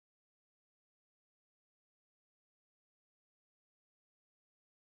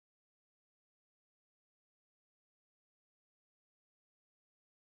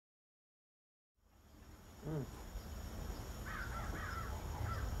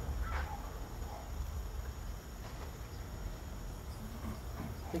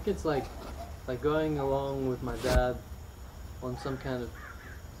think it's like going along with my dad on some kind of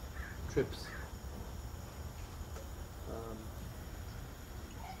trips.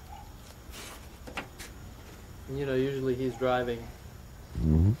 And, you know, usually he's driving.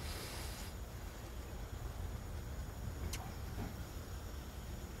 Mm-hmm.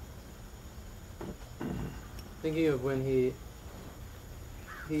 Thinking of when he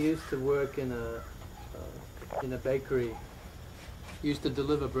used to work in a bakery. He used to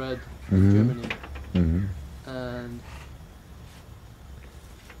deliver bread in Mm-hmm. Germany, Mm-hmm. and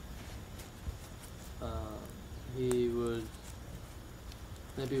he would,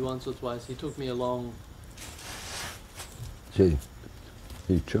 maybe once or twice, he took me along. See,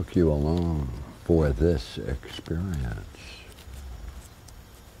 he took you along for this experience.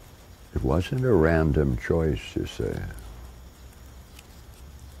 It wasn't a random choice, you see.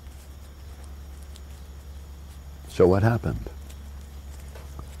 So what happened?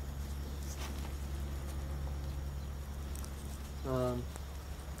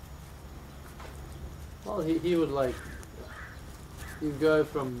 Well, he would like, he'd go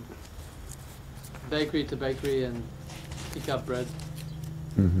from bakery to bakery and pick up bread,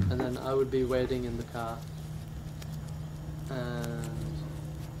 Mm-hmm. and then I would be waiting in the car, and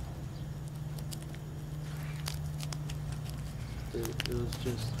it was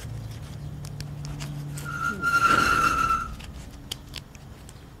just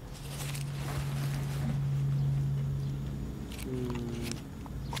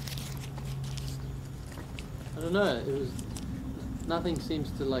I don't know, it was, nothing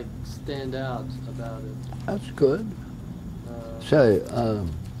seems to like stand out about it. That's good. Say,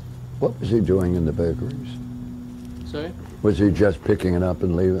 what was he doing in the bakeries? Sorry? Was he just picking it up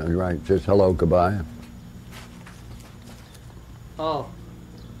and leaving, right, just hello, goodbye? Oh,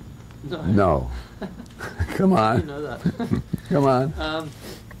 no. No. Come on. You know that. Come on.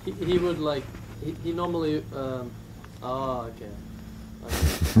 He would like, he normally, oh, okay.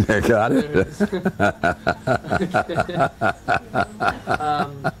 You got There it it? is.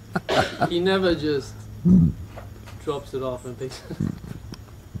 He never just drops it off and picks it up.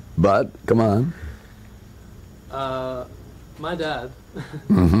 But, come on. My dad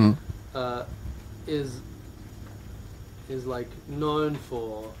Mm-hmm. is like known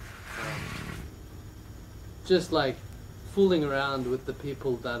for just like fooling around with the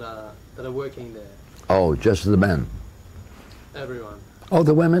people that are working there. Oh, just the men. Everyone. Oh,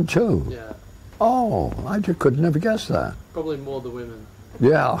 the women too. Yeah. Oh, I just could never guess that. Probably more the women.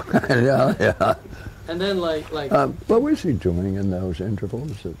 Yeah, yeah. And then like What was he doing in those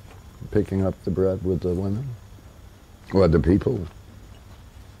intervals? Picking up the bread with the women? Or the people?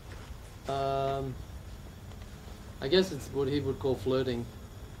 I guess it's what he would call flirting.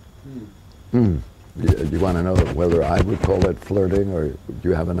 You want to know whether I would call it flirting, or do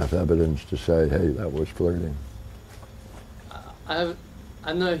you have enough evidence to say, hey, that was flirting?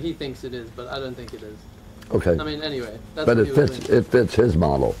 I know he thinks it is, but I don't think it is. Okay. I mean, anyway, that's But what he was doing. it fits his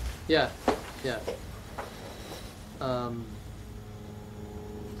model. Yeah, yeah.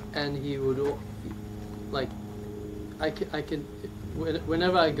 And he would, like, I can,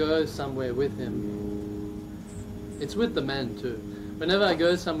 whenever I go somewhere with him, it's with the men too. Whenever I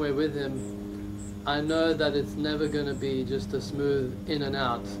go somewhere with him, I know that it's never going to be just a smooth in and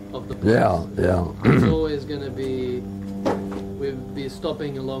out of the place. Yeah, yeah. It's always going to be, we'll be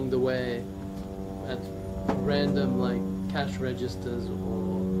stopping along the way at random like cash registers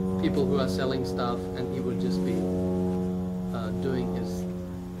or people who are selling stuff, and he would just be doing his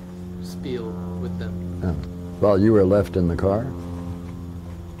spiel with them. Yeah. While you were left in the car?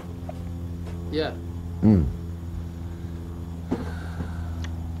 Yeah. Mm.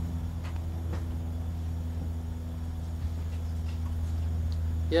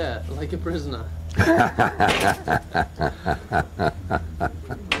 Yeah, like a prisoner.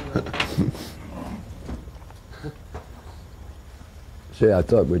 See, I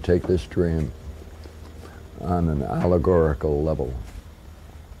thought we'd take this dream on an allegorical level.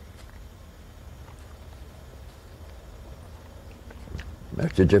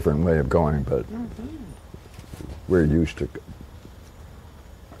 That's a different way of going, but we're used to,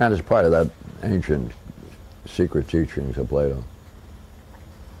 and it's part of that ancient secret teachings of Plato.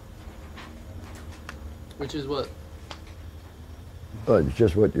 Which is what? But it's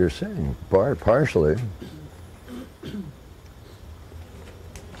just what you're saying, partially.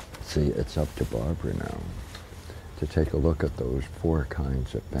 See, it's up to Barbara now to take a look at those 4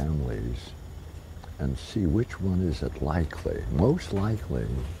 kinds of families and see which one is it likely, most likely,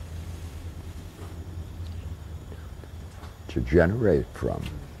 to generate from.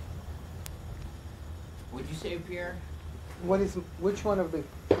 Would you say, Pierre, which one of the,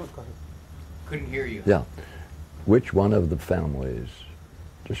 oh, go ahead. Couldn't hear you. Yeah. Which one of the families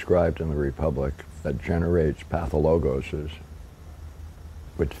described in the Republic that generates pathologoses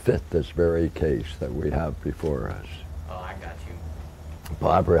would fit this very case that we have before us? Oh, I got you.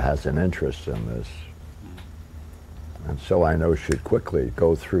 Barbara has an interest in this, and so I know she'd quickly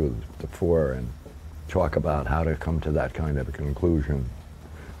go through the four and talk about how to come to that kind of a conclusion.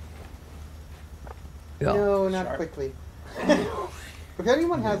 Yeah. No, not Sharp. quickly. If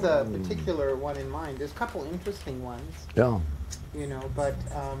anyone has a particular one in mind, there's a couple interesting ones, Yeah. you know, but,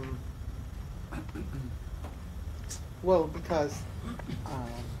 well, because,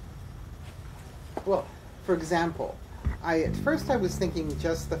 well, for example, at first I was thinking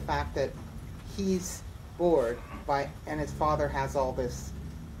just the fact that he's bored and his father has all this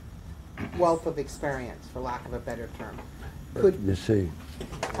wealth of experience, for lack of a better term. You see,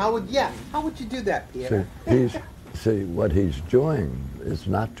 How would you do that, Pierre? see, what he's doing is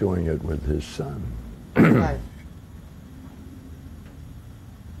not doing it with his son. Right.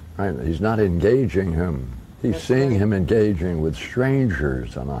 Right? He's not engaging him. He's That's seeing right. him engaging with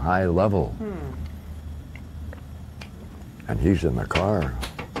strangers on a high level. And he's in the car.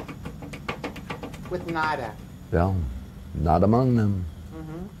 With nada. Yeah. Not among them.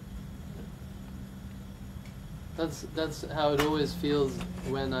 That's how it always feels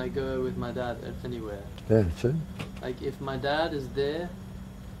when I go with my dad anywhere. Yeah, see? Like if my dad is there,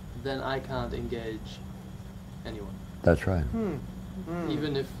 then I can't engage anyone. That's right.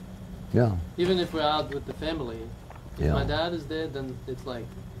 Even if Yeah. we're out with the family, if Yeah. my dad is there, then it's like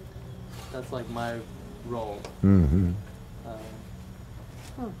that's like my role. Mm-hmm.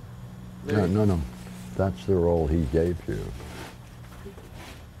 Very- No. That's the role he gave you.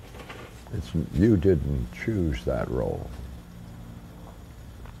 You didn't choose that role.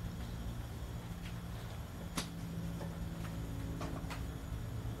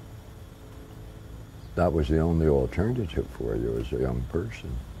 That was the only alternative for you as a young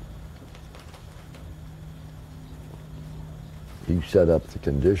person. He set up the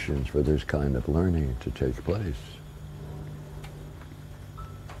conditions for this kind of learning to take place.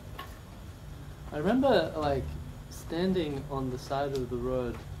 I remember like standing on the side of the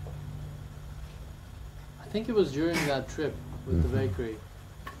road. I think it was during that trip with the bakery,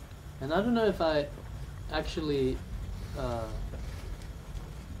 and I don't know if I actually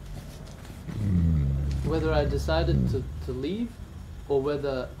whether I decided to leave or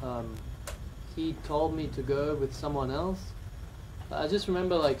whether he told me to go with someone else. I just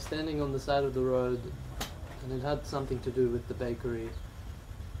remember like standing on the side of the road, and it had something to do with the bakery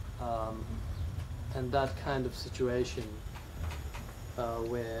and that kind of situation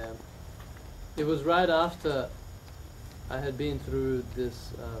where it was right after I had been through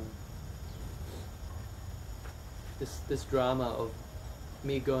this this drama of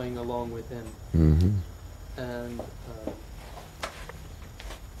me going along with him. Mm-hmm. And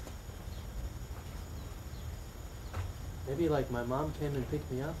maybe like my mom came and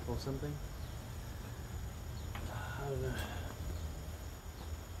picked me up or something. I don't know.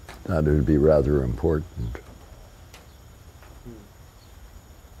 That would be rather important.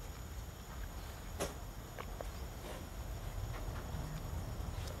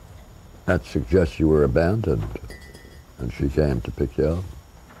 That suggests you were abandoned, and she came to pick you up,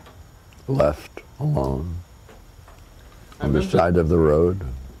 left alone on the side of the road.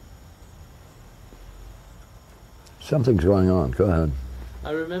 Something's going on. Go ahead.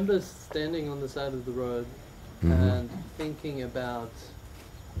 I remember standing on the side of the road and thinking about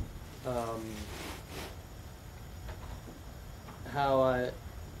how I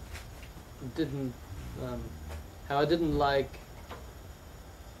didn't like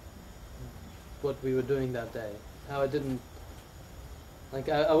what we were doing that day. How I didn't like.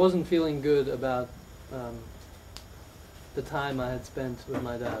 I wasn't feeling good about the time I had spent with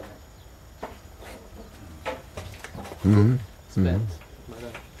my dad. Spent with my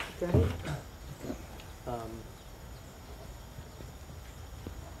dad. Okay.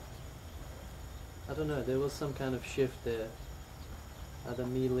 I don't know, there was some kind of shift there. Either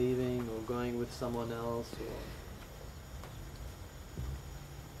me leaving or going with someone else or...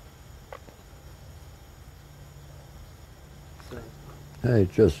 So, Hey,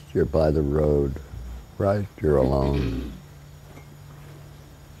 just you're by the road, right? You're alone.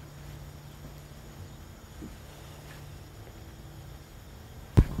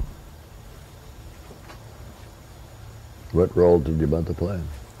 What role did you want to play?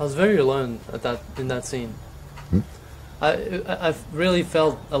 I was very alone in that scene. I really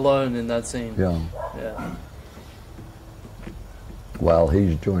felt alone in that scene. Yeah. Yeah. While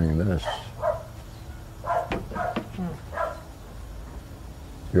he's doing this.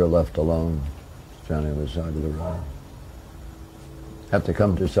 You're left alone, standing on the side of the road. Have to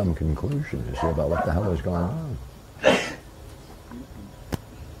come to some conclusion, you see, about what the hell is going on.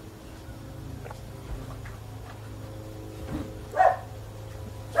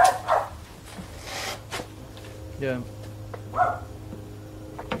 Yeah.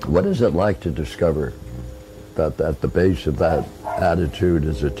 What is it like to discover that at the base of that attitude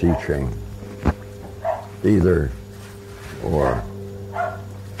is a teaching? Either or.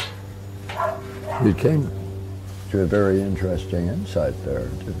 You came to a very interesting insight there,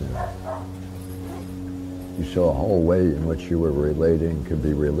 didn't you? You saw a whole way in which you were relating could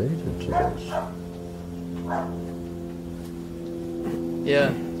be related to this.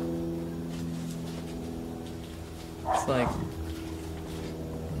 Yeah. It's like,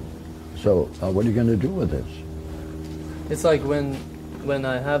 So, what are you going to do with this? it's like when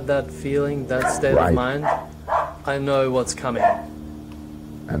I have that feeling, that state Right. of mind, I know what's coming.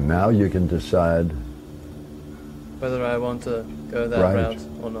 And now you can decide, Whether I want to go that right, route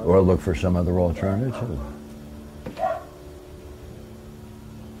or not. or look for some other alternative.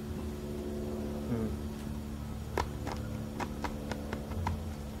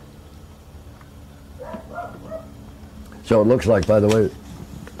 So it looks like, by the way,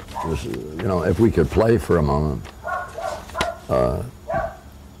 this, you know, if we could play for a moment,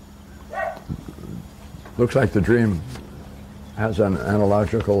 looks like the dream has an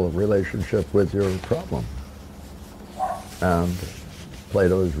analogical relationship with your problem and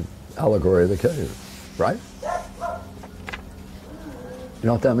Plato's allegory of the cave, right? You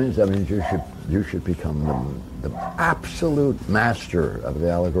know what that means? That means you should become the absolute master of the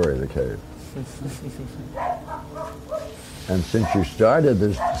allegory of the cave. And since you started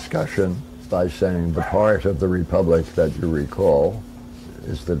this discussion by saying the part of the Republic that you recall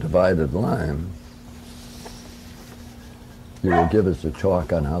is the divided line, you will give us a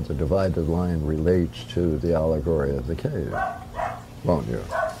talk on how the divided line relates to the allegory of the cave, won't you?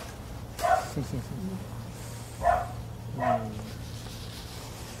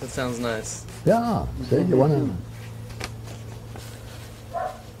 That sounds nice. Yeah, see, you want to...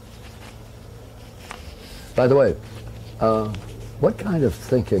 By the way, what kind of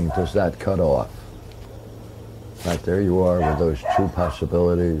thinking does that cut off? Right, there you are with those two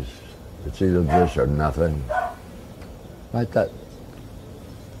possibilities. It's either this or nothing. Right, that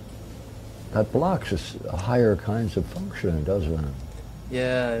blocks higher kinds of functioning, doesn't it?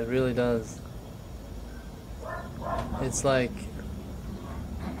 Yeah, it really does. It's like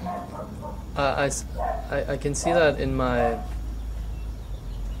I can see that in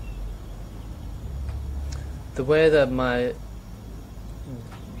the way that my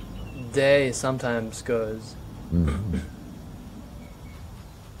day sometimes goes. Mm-hmm.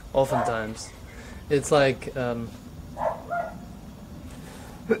 Oftentimes, it's like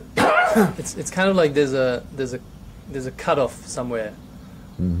it's kind of like there's a cutoff somewhere.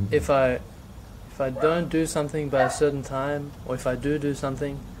 Mm-hmm. If I don't do something by a certain time, or if I do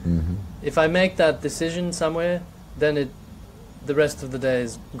something, Mm-hmm. if I make that decision somewhere, then the rest of the day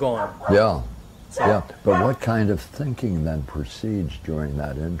is gone. Yeah, So, yeah. But what kind of thinking then proceeds during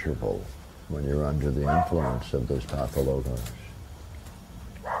that interval when you're under the influence of this pathologos?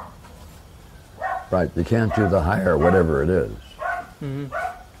 Right, you can't do the higher, whatever it is. hmm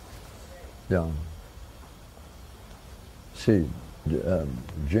Yeah. See,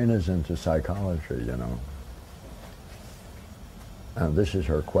 Gina's into psychology, you know. And this is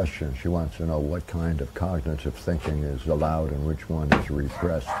her question. She wants to know what kind of cognitive thinking is allowed and which one is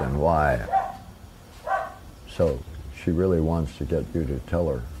repressed and why. So she really wants to get you to tell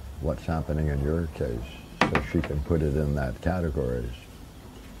her what's happening in your case so she can put it in that categories.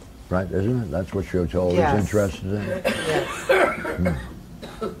 Right, isn't it? That's what she was always Yes. interested in? Yes.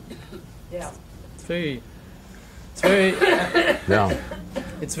 Yeah. It's very Yeah.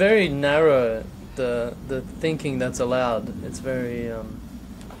 it's very narrow, the thinking that's allowed. It's very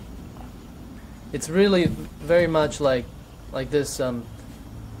it's really very much like this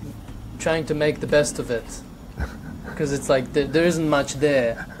trying to make the best of it, because it's like there isn't much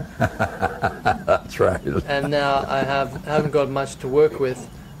there, That's right. and now I haven't got much to work with,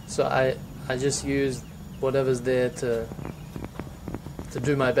 so I just use whatever's there to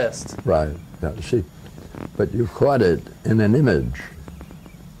do my best. Right. Now, see, but you caught it in an image.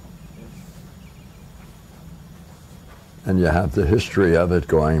 And you have the history of it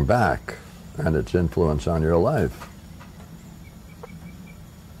going back and its influence on your life.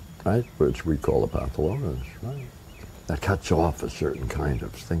 Right? Which we call a pathologos, right? That cuts off a certain kind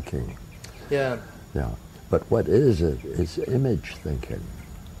of thinking. Yeah. Yeah. But what is it? It's image thinking.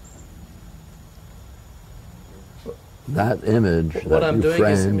 That image What that I'm you doing is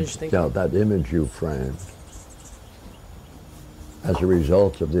framed, image thinking. yeah, that image you framed, as a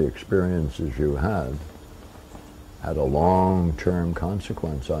result of the experiences you had a long-term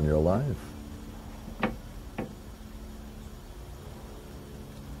consequence on your life.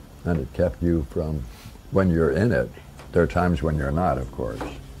 And it kept you from, when you're in it, there are times when you're not, of course.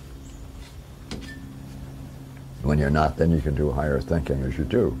 When you're not, then you can do higher thinking as you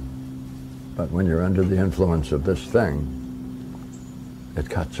do. But when you're under the influence of this thing, it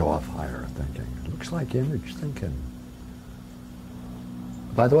cuts off higher thinking. It looks like image thinking.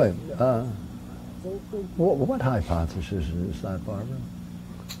 By the way, what hypothesis is that, Barbara?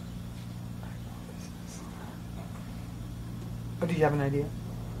 Oh, do you have an idea?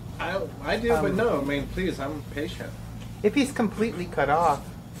 I do, but no. I mean, please, I'm patient. If he's completely cut off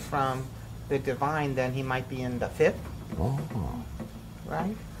from the divine, then he might be in the fifth, Oh,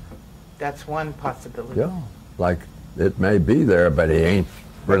 right? That's one possibility. yeah. Like, it may be there, but he ain't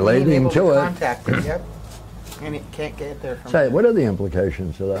But he ain't relating able to it. contact it, yep. And it can't get there from Say, there. what are the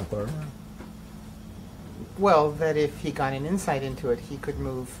implications of that, Barbara? Well, that if he got an insight into it, he could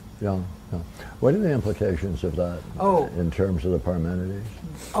move. Yeah, yeah. What are the implications of that in terms of the Parmenides?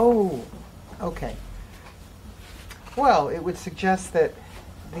 Oh, okay. Well, it would suggest that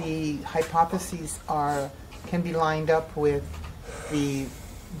the hypotheses can be lined up with the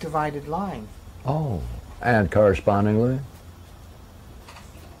divided line. Oh, and correspondingly,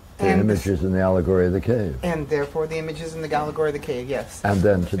 the And images in the allegory of the cave. And therefore the images in the allegory of the cave, yes. And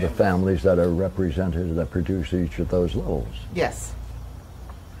then to the families that are represented that produce each of those levels. Yes.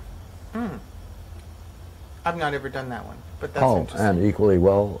 I've not ever done that one, but that's interesting. And equally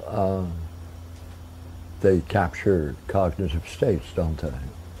well, they capture cognitive states, don't they?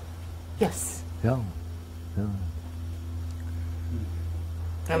 Yes. Yeah, yeah.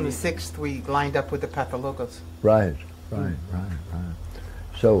 And the sixth, we lined up with the pathologos. Right.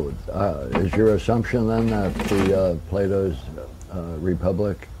 So, is your assumption then that the Plato's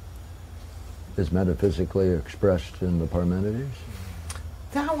Republic is metaphysically expressed in the Parmenides?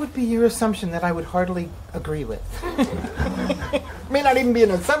 That would be your assumption that I would heartily agree with. May not even be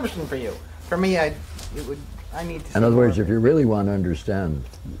an assumption for you. For me, I need to. In other words, if you really want to understand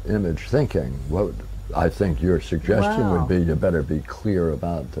image thinking, what I think your suggestion would be, you better be clear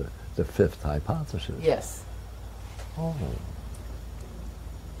about the fifth hypothesis. Yes. Oh.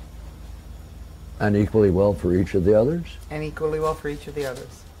 And equally well for each of the others? And equally well for each of the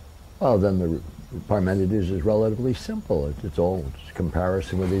others. Well, then the Parmenides is relatively simple. It's all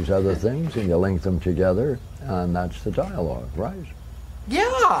comparison with these other things, and you link them together, and that's the dialogue, right?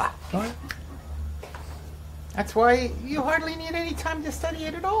 Yeah! Right? That's why you hardly need any time to study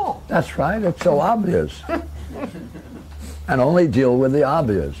it at all. That's right. It's so obvious. And only deal with the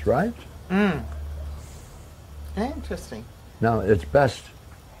obvious, right? Interesting. Now, it's best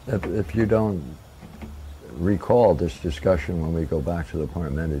if you don't recall this discussion when we go back to the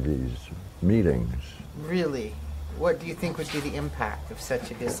Parmenides meetings. Really? What do you think would be the impact of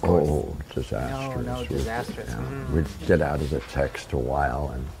such a discourse? Oh, disastrous. No, disastrous. We'd get out of the text a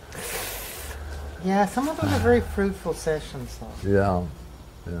while. And yeah, some of those are very fruitful sessions, though.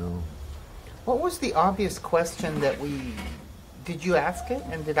 yeah. What was the obvious question that did you ask it,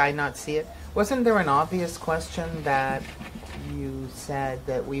 and did I not see it? Wasn't there an obvious question that you said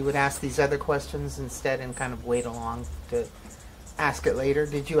that we would ask these other questions instead and kind of wait along to ask it later?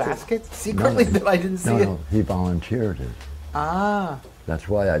 Did you ask it secretly that I didn't see it? No, he volunteered it. Ah. That's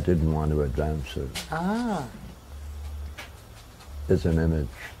why I didn't want to advance it. Ah. It's an image.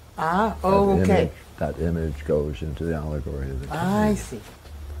 Ah, okay. That image goes into the allegory of the cave. I see.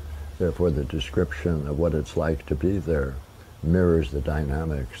 Therefore, the description of what it's like to be there mirrors the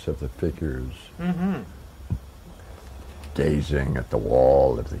dynamics of the figures. Gazing at the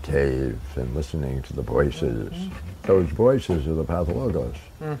wall of the cave and listening to the voices. Those voices are the pathologos.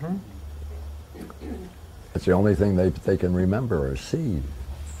 It's the only thing they can remember or see.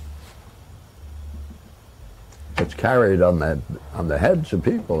 It's carried on the heads of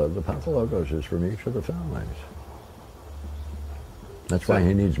people of the pathologos is from each of the families. That's why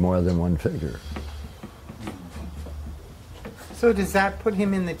he needs more than one figure. So does that put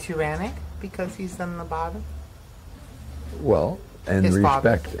him in the tyrannic because he's on the bottom? Well, in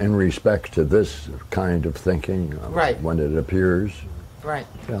respect to this kind of thinking, right, when it appears. Right.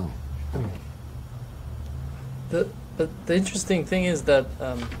 Yeah. But the interesting thing is that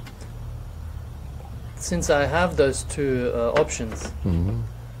since I have those two options,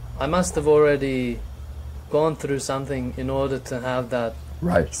 I must have already gone through something in order to have that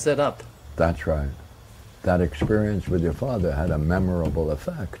set up. That's right. That experience with your father had a memorable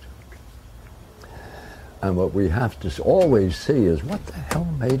effect. And what we have to always see is what the hell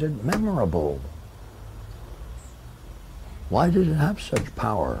made it memorable? Why did it have such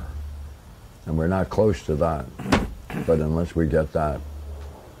power? And we're not close to that. But unless we get that.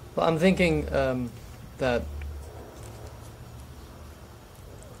 Well, I'm thinking that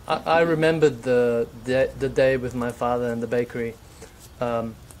I remembered the day with my father in the bakery,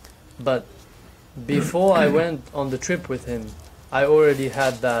 but before I went on the trip with him, I already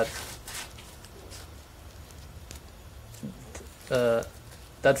had that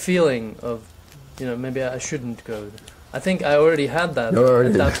that feeling of, maybe I shouldn't go. I think I already had that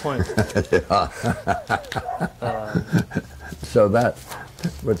at that point. So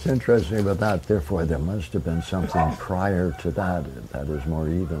what's interesting about that, therefore, there must have been something prior to that that is more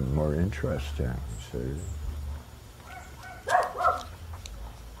interesting. See?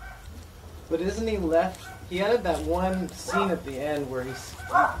 But isn't he left? He added that one scene at the end where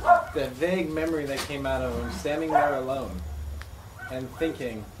that vague memory that came out of him standing there alone and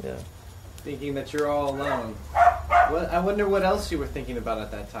thinking that you're all alone. I wonder what else you were thinking about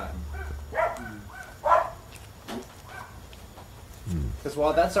at that time. Because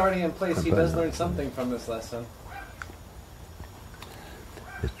while that's already in place, he does learn something from this lesson.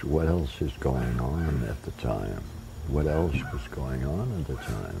 It's what else is going on at the time. What else was going on at the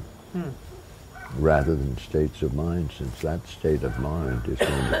time? Rather than states of mind, since that state of mind is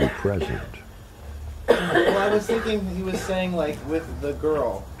going to be present. Well, I was thinking he was saying, like, with the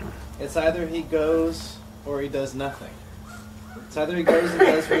girl, it's either he goes or he does nothing. It's either he goes and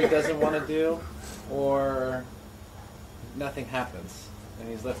does what he doesn't want to do, or nothing happens, and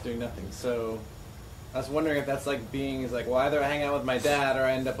he's left doing nothing. So I was wondering if that's like he's like, well, either I hang out with my dad or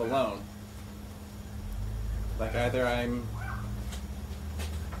I end up alone. Like either I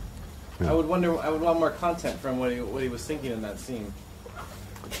would want more content from what he was thinking in that scene.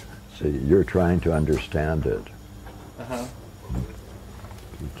 See, you're trying to understand it. Uh-huh.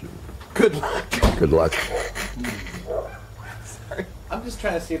 Good luck. Good luck. Sorry. I'm just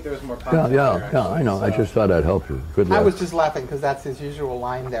trying to see if there was more content. Yeah, I know. So. I just thought I'd help you. Good luck. I was just laughing because that's his usual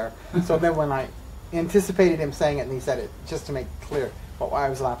line there. So then when I anticipated him saying it and he said it, just to make clear, what I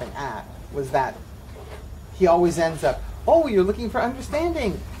was laughing at was that he always ends up, oh, you're looking for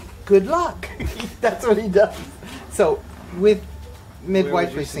understanding. Good luck. That's what he does. So with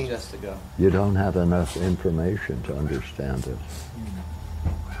midwifery scenes. To go? You don't have enough information to understand it.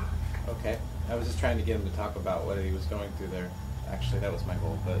 Okay. I was just trying to get him to talk about what he was going through there. Actually, that was my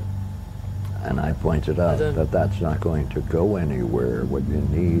goal, but... And I pointed out that that's not going to go anywhere. What you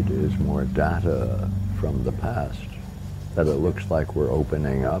need is more data from the past. That it looks like we're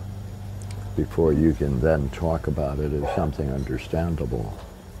opening up before you can then talk about it as something understandable.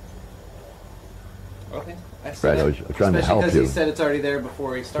 Okay. Right, I was trying to help you. Especially because he said it's already there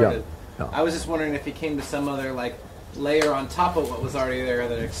before he started. Yeah. I was just wondering if he came to some other, like, layer on top of what was already there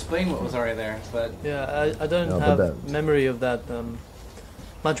that explained what was already there, but... Yeah, I don't have memory of that,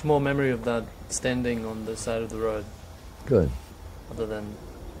 much more memory of that standing on the side of the road. Good. Other than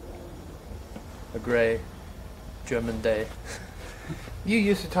a grey German day. You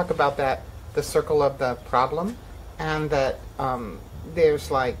used to talk about that, the circle of the problem, and that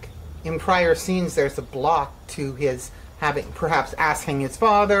there's like, in prior scenes there's a block to his perhaps asking his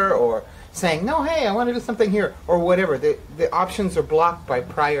father or saying, no, hey, I want to do something here, or whatever. The options are blocked by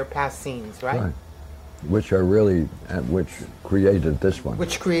prior past scenes, right? Right. Which are really, which created this one.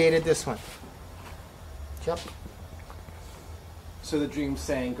 Which created this one. Yep. So the dream's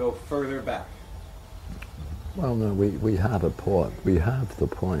saying go further back. Well, no, we have a point. We have the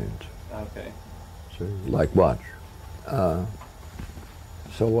point. Okay. See, like what?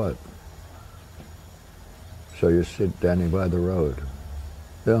 So what? So you sit standing by the road.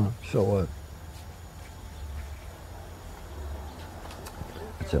 Yeah, so what?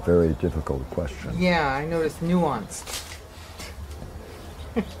 It's a very difficult question. Yeah, I noticed nuanced.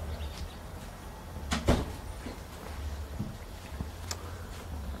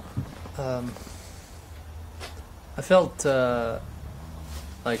 I felt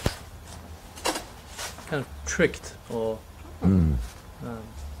like kind of tricked or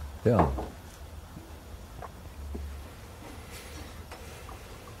Yeah.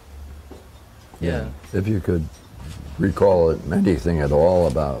 Yeah. If you could recall anything at all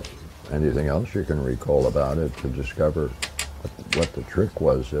about anything else you can recall about it to discover what the trick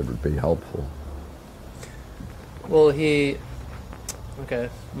was, it would be helpful. Well,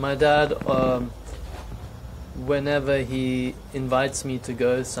 my dad, whenever he invites me to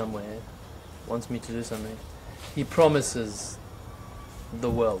go somewhere, wants me to do something, he promises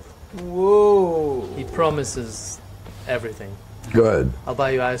the world. Whoa. He promises everything. Good. I'll buy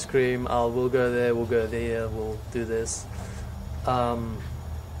you ice cream. We'll go there. We'll go there. We'll do this. And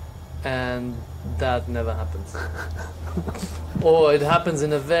that never happens. Or it happens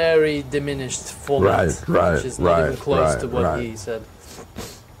in a very diminished format, which is not even close to what he said.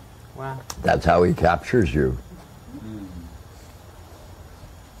 Wow. That's how he captures you.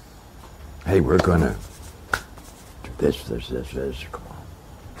 Hey, we're gonna do this. Come on.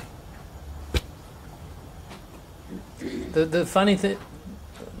 The funny thing,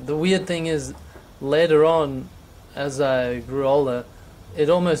 the weird thing is, later on, as I grew older, it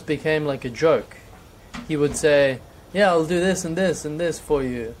almost became like a joke. He would say, "Yeah, I'll do this and this and this for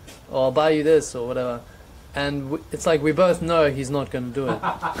you, or I'll buy you this or whatever," and it's like we both know he's not going to do it,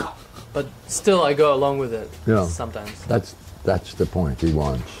 but still I go along with it sometimes. That's the point he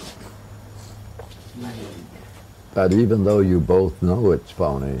wants. That even though you both know it's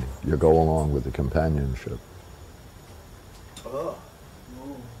phony, you go along with the companionship.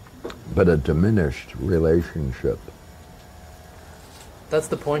 But a diminished relationship. That's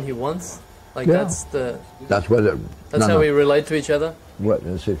the point he wants. Like That's what it. That's how we relate to each other. What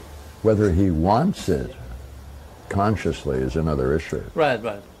is it? Whether he wants it consciously is another issue. Right.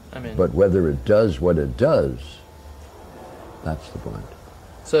 I mean. But whether it does what it does, that's the point.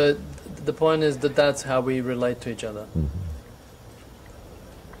 So the point is that that's how we relate to each other. Mm-hmm.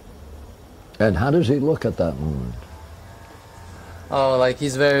 And how does he look at that moment? Oh, like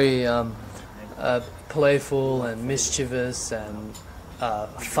he's very playful and mischievous and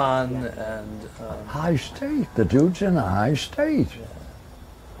fun and... high state. The dude's in a high state. Yeah.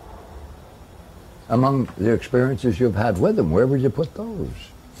 Among the experiences you've had with him, where would you put those?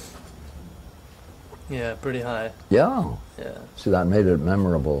 Yeah, pretty high. Yeah. Yeah. See, that made it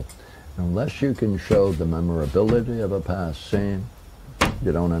memorable. Unless you can show the memorability of a past scene,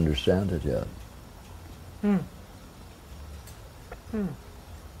 you don't understand it yet.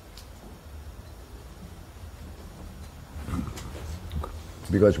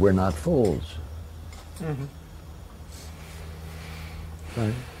 Because we're not fools.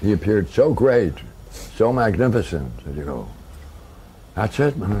 Right? He appeared so great, so magnificent, that you go, that's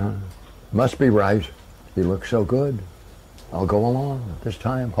it, must be right. He looks so good. I'll go along at this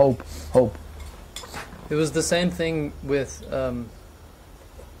time. Hope. It was the same thing with...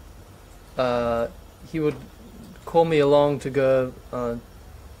 he would call me along to go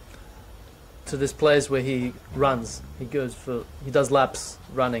to this place where he runs. He does laps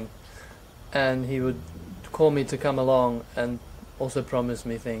running, and he would call me to come along and also promise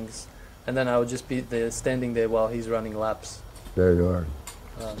me things, and then I would just be there, standing there while he's running laps. There you are,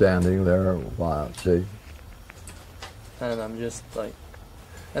 standing there while, see? And I'm just like,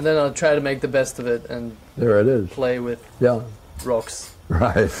 and then I'll try to make the best of it and there it is. Play with rocks.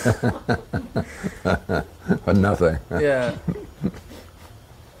 Right. But nothing. Yeah.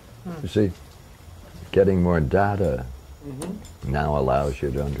 You see, getting more data now allows you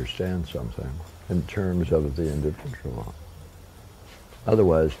to understand something in terms of the individual.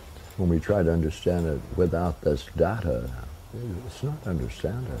 Otherwise, when we try to understand it without this data, it's not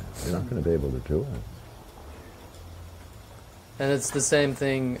understanding. You're not going to be able to do it. And it's the same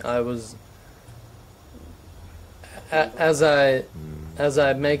thing. I was, as I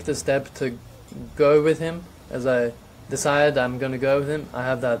make the step to go with him, as I decide I'm going to go with him, I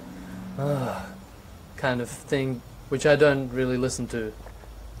have that kind of thing, which I don't really listen to.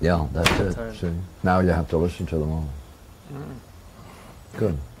 Yeah, that's it. See, now you have to listen to them all.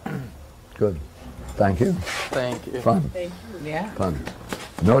 Good. Good. Thank you. Thank you. Fun. Thank you. Yeah. Fun.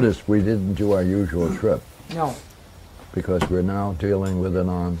 Notice we didn't do our usual trip. No. Because we're now dealing with it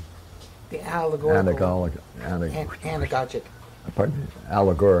on the allegorical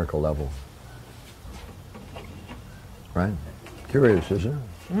level. Right? Curious, isn't it?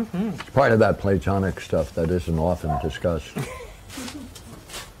 Mm-hmm. It's part of that Platonic stuff that isn't often discussed.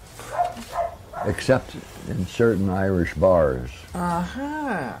 Except in certain Irish bars.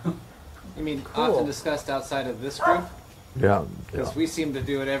 Uh-huh. You mean often discussed outside of this group? Yeah. Because we seem to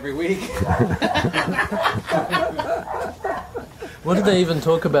do it every week. What do they even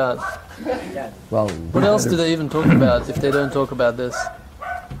talk about? Well, what else do they even talk about if they don't talk about this?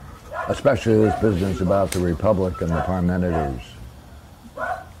 Especially this business about the Republic and the Parmenides.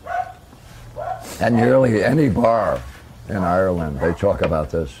 And nearly any bar in Ireland, they talk about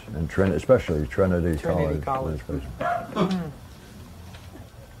this, and especially Trinity College.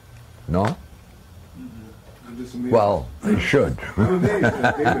 No? Well, they should.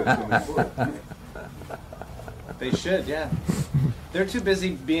 They should, yeah. They're too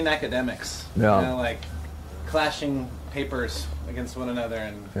busy being academics. Yeah. You know, like clashing papers against one another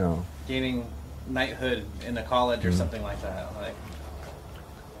and gaining knighthood in a college or something like that. Like,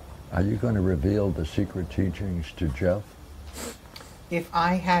 Are you going to reveal the secret teachings to Jeff? If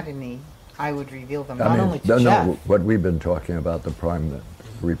I had any, I would reveal them I not mean, only to Jeff. what we've been talking about, the Prime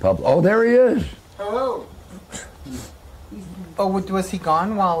Republic. Oh, there he is. Hello. Oh, was he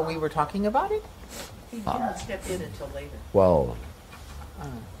gone while we were talking about it? He didn't step in until later. Well,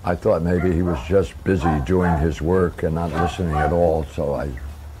 I thought maybe he was just busy doing his work and not listening at all, so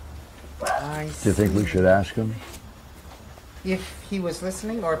do you think we should ask him? If he was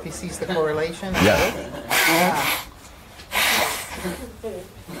listening, or if he sees the correlation? Yeah.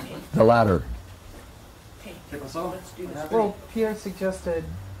 The latter. Let's do this. Well, Pierre suggested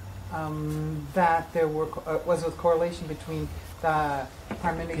that there was a correlation between the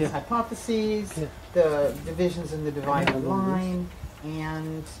Parmenides hypotheses, the divisions in the dividing line,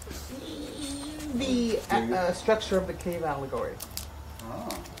 and the structure of the cave allegory.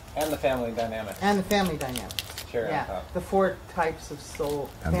 and the family dynamics. And the family dynamics. Cherry on Yeah, top. the 4 types of soul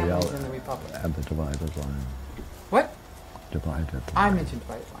And families in the Republic. And the divided line. What? Divided line. I mentioned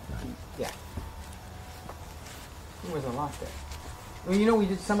divided line. Yeah. There was a lot there. Well, you know, we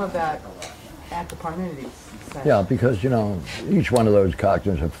did some of that at the Parmenides session. Yeah, because, each one of those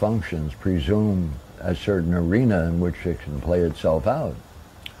cognitive functions presume a certain arena in which it can play itself out.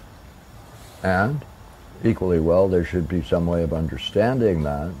 And, equally well, there should be some way of understanding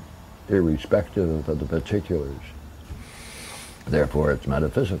that, irrespective of the particulars. Therefore, it's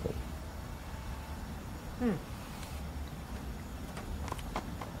metaphysical.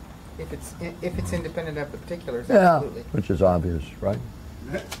 If it's independent of the particulars, Yeah, absolutely. which is obvious, right?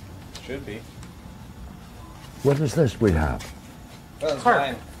 Should be. What is this we have? That was Hark.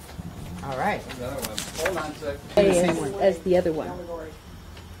 mine. All right. The other one. Hold on a sec. As the other one.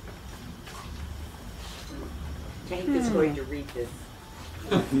 Tank is going to read this.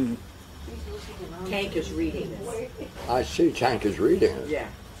 Tank is reading this. I see Tank is reading it. Yeah.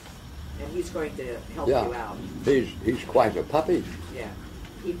 And he's going to help Yeah. you out. He's quite a puppy. Yeah.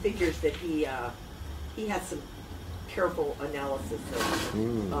 He figures that he has some careful analysis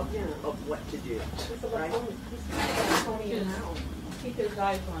of what to do. Right? Keep his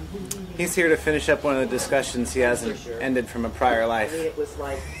eyes on who He's here to finish up one of the discussions he hasn't For sure. ended from a prior I life. mean, it was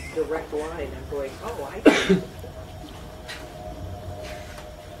like direct line. I'm going, oh, I see.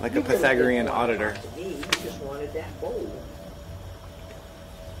 Like a You really Pythagorean didn't want to auditor. talk to me. You just wanted that bowl.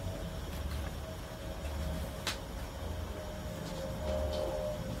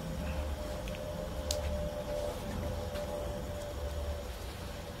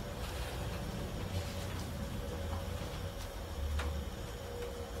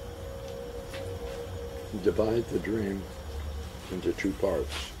 Divide the dream into 2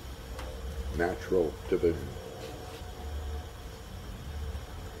 parts. Natural division.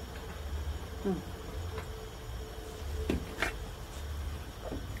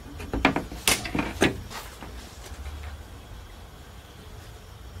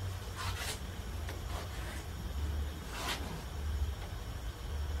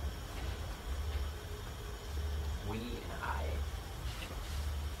 We and I.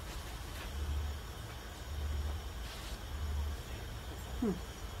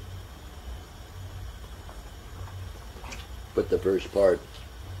 But the first part,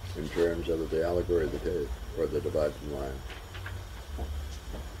 in terms of the allegory of the cave, or the divided line.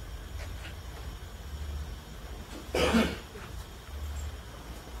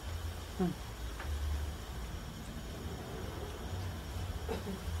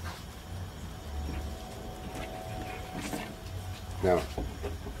 Now,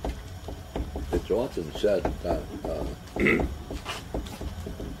 it's often said that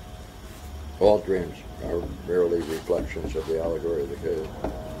all dreams are merely reflections of the allegory of the cave,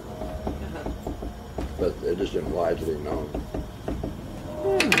 but it isn't widely known.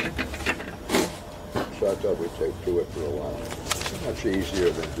 So I thought we'd do it for a while. Much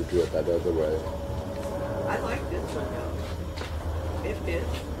easier than to do it that other way. I like this one though. It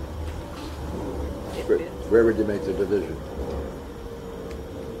fits. It Where, fits. where would you make the division?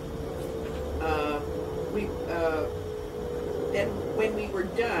 Then when we were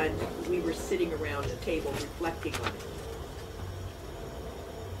done, we were sitting around the table reflecting on it.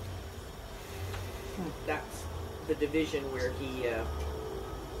 That's the division where he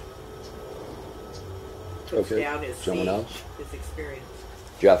puts Okay, down his someone seed, else? his experience.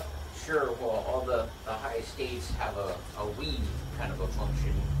 Jeff, Sure, well, all the high states have a we kind of a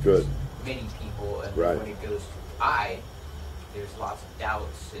function. good. Many people, and Right. when it goes to I, there's lots of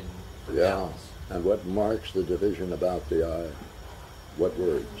doubts and Yeah. doubts. And what marks the division about the eye? What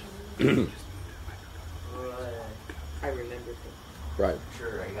words? I remember Right.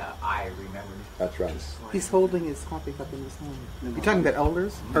 Sure, I remembered. That's right. He's holding his coffee cup in his hand. You're talking about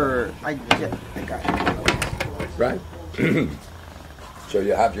elders? Or, I got it. Right. So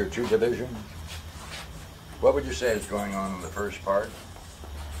you have your two divisions. What would you say is going on in the first part?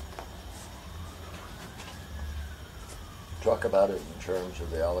 Talk about it in terms of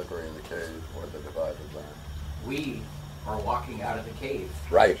the allegory in the cave or the divided land. We are walking out of the cave.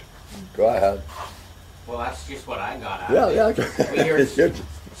 Right. Go ahead. Well, that's just what I got out Yeah, of it. yeah. We are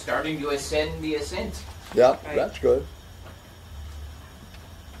starting to ascend the ascent. Yeah, Right. that's good.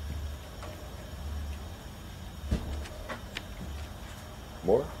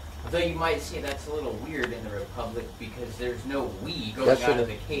 More? Though you might say that's a little weird in the Republic because there's no we going Yes, out it of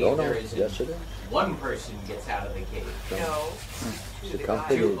the is. cave. No, no. There isn't. Yes, it is. One person gets out of the cave. No. It's a The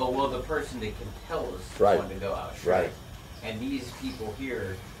company. guy. Oh, well, the person that can tell us Right. when to go out. Right. And these people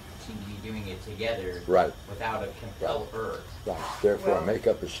here seem to be doing it together Right. without a compeller. Right. Therefore, Well- make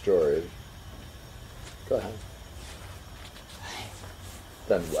up a story. Go ahead.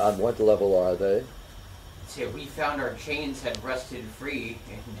 Then, on what level are they? So we found our chains had rusted free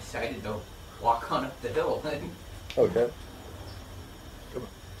and decided to walk on up the hill. Okay. Come on.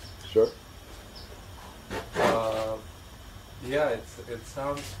 Sir? Yeah, it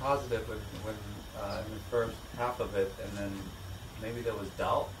sounds positive when in the first half of it, and then maybe there was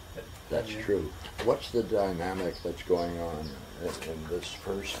doubt. That's true. What's the dynamic that's going on in this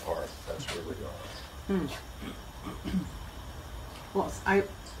first part? That's where we are. Well, I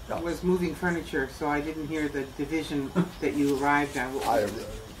was moving furniture, so I didn't hear the division that you arrived at. I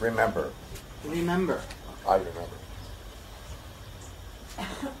remember. Remember. I remember.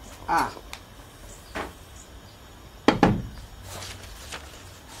 Ah.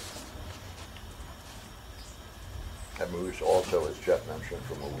 That moves also, as Jeff mentioned,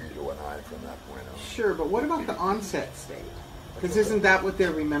 from a we to an I from that point on. Sure, but what about the onset state? Because isn't that what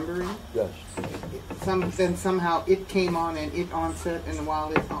they're remembering? Yes. Then somehow it came on and it onset, and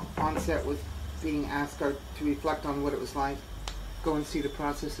while it onset was being asked to reflect on what it was like, go and see the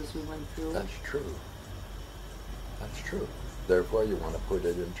processes we went through. That's true. That's true. Therefore, you want to put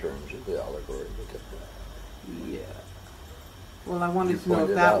it in terms of the allegory to get there. Yeah. Well, I wanted You to know if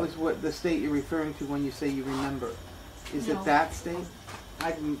pointed that out- was what the state you're referring to when you say you remember. Is it No. that state?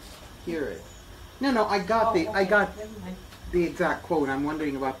 I didn't hear it. No, I got Oh, okay. got Never mind. the exact quote. I'm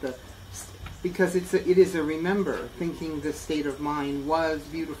wondering about because it is a remember, thinking the state of mind was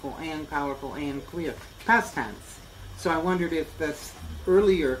beautiful and powerful and clear. Past tense. So I wondered if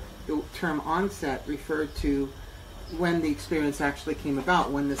earlier the term onset referred to when the experience actually came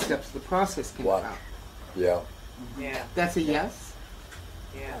about, when the steps of the process came Watch. about. Yeah. Yeah. That's a yes?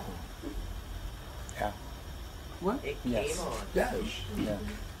 Yeah. Yeah. What? It Yes. came on. Yes. Yeah.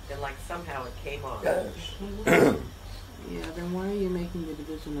 And like somehow it came on. Yes. Yeah, then why are you making the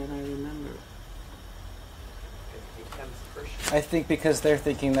division that I remember? It becomes personal. I think because they're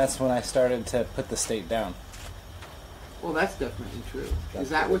thinking that's when I started to put the state down. Well, that's definitely true. That's Is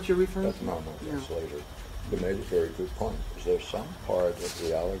that good. what you're referring That's to? no, that's Yeah. later. You made a very good point. Is there some part of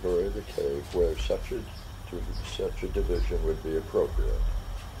the allegory of the cave where such a division would be appropriate?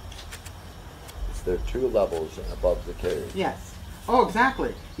 Is there two levels above the cave? Yes. Oh,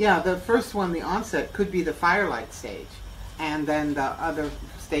 exactly. Yeah, the first one, the onset, could be the firelight stage. And then the other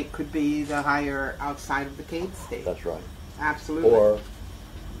state could be the higher outside of the cave stage. That's right. Absolutely. Or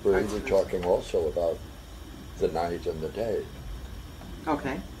we're That's- even talking also about the night and the day.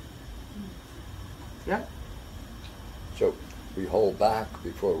 Okay. Yeah. So we hold back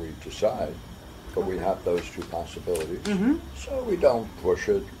before we decide, but we have those two possibilities. Mm-hmm. So we don't push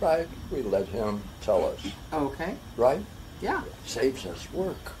it, right? We let him tell us, Okay. right? Yeah. Saves us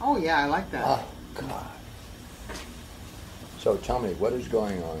work. Oh, yeah, I like that. Oh, God. So tell me, what is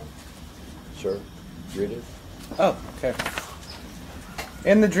going on, sir? Read it. Oh, okay.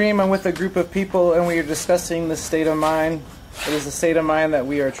 In the dream, I'm with a group of people, and we are discussing the state of mind. It is a state of mind that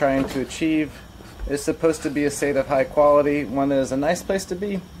we are trying to achieve. It is supposed to be a state of high quality, one that is a nice place to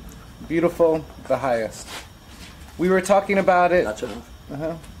be, beautiful, the highest. We were talking about it. That's enough.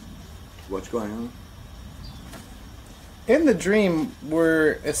 Uh-huh. What's going on? In the dream,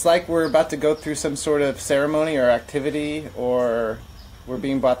 it's like we're about to go through some sort of ceremony or activity, or we're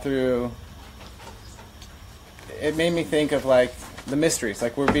being brought through. It made me think of like the mysteries,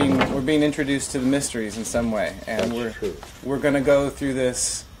 like we're being introduced to the mysteries in some way, and That's true. we're going to go through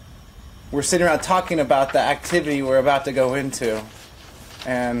this. We're sitting around talking about the activity we're about to go into,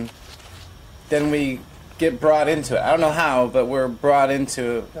 and then we get brought into it. I don't know how, but we're brought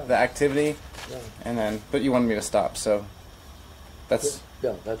into the activity, Yeah. and then. But you wanted me to stop, so that's.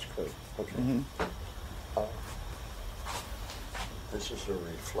 Yeah, that's good. Okay. Mhm. this is a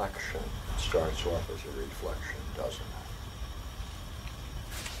reflection. It starts off as a reflection, doesn't it?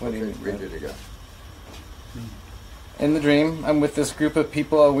 What do you mean? Read it again. In the dream, I'm with this group of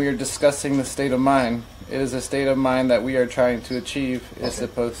people and we are discussing the state of mind. It is a state of mind that we are trying to achieve, is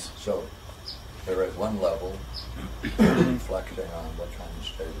supposed. So, they're at one level, reflecting on what kind of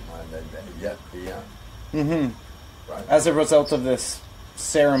state of mind they may yet be in. Mm-hmm. Right? As a result of this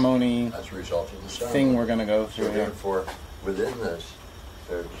ceremony As a result of the ceremony. thing we're going to go So through. therefore, within this,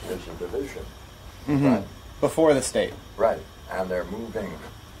 there's a division. Mm-hmm. Right? Before the state. Right. And they're moving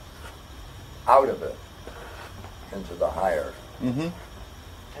out of it into the higher. Mm-hmm.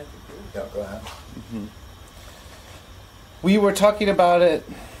 Yeah, go ahead. Mm-hmm. We were talking about it,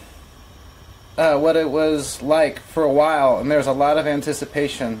 what it was like for a while, and there's a lot of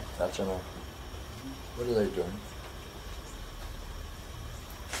anticipation. That's enough. What are they doing?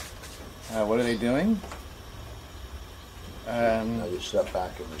 What are they doing? Now you step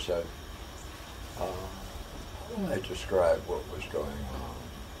back and you say, how do I describe what was going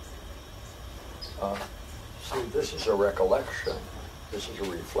on? See, this is a recollection. This is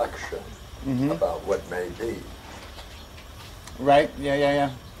a reflection about what may be. Right?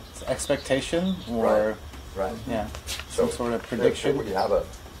 Yeah. It's expectation or Right. yeah, So some sort of prediction. We have a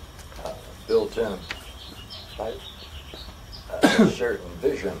built-in, right, a certain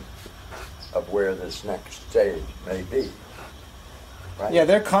vision of where this next stage may be. Right? Yeah,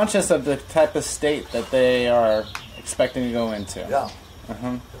 they're conscious of the type of state that they are expecting to go into. Yeah.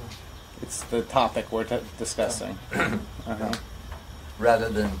 Uh-huh. It's the topic we're discussing. Uh-huh. Rather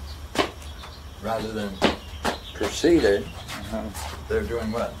than proceeding, they're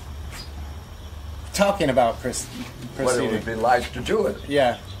doing what? Talking about What it proceeding. would be like to do it.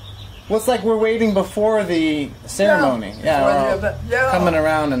 Yeah. Well, it's like we're waiting before the ceremony. Yeah, we're all coming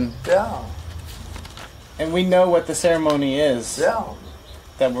around and we know what the ceremony is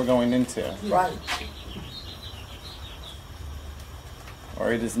that we're going into. Right.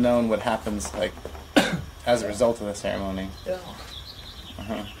 Or it is known what happens like as a result of the ceremony. Yeah.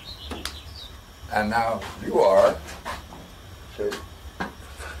 Uh-huh. And now you are, see,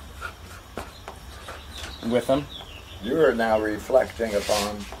 With them. you are now reflecting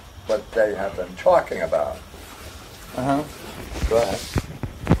upon what they have been talking about. Uh-huh. Go ahead.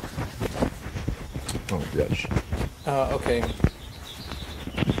 Oh, yes. Okay.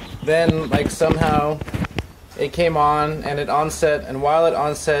 Then, like, somehow it came on, and it onset, and while it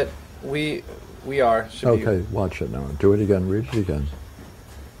onset, we are. Okay, watch it now. Do it again. Read it again.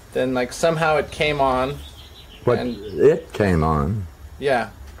 Then, like, somehow it came on. What and, it came on yeah.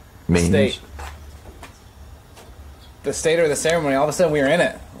 means... State. The state or the ceremony, all of a sudden we were in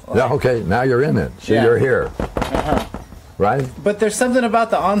it. Like, Yeah, okay, now you're in it. So Yeah. you're here. Uh-huh. Right? But there's something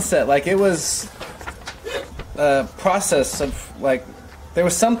about the onset, like it was a process of, like, there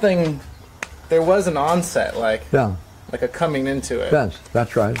was an onset, like Yeah. like a coming into it. Yes,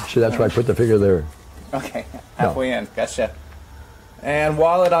 that's right. See, that's why I put the figure there. Okay, halfway in, gotcha. And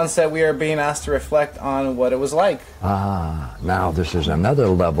while it onset, we are being asked to reflect on what it was like. Ah, now this is another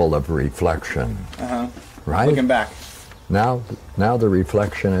level of reflection. Uh-huh. Right? Looking back. Now the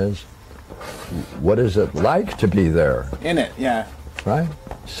reflection is, what is it like to be there? In it, yeah. Right?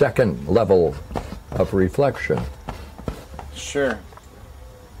 Second level of reflection. Sure.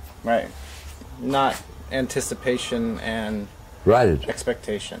 Right. Not anticipation and Right.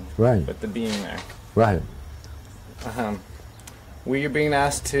 expectation. Right. But the being there. Right. Uh-huh. We are being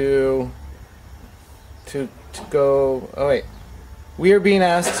asked to go. Oh wait, we are being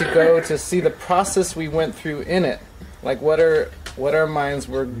asked to go to see the process we went through in it, like what our minds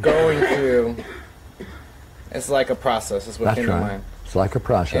were going through. It's like a process, is what That's came to right. mind. It's like a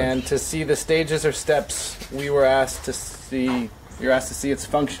process. And to see the stages or steps we were asked to see. You're asked to see its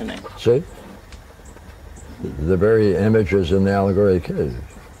functioning. See? The very images in the allegoric is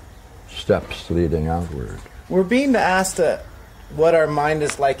steps leading outward. We're being asked what our mind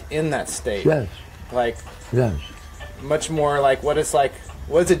is like in that state. Yes. Like, Yes. much more like what it's like.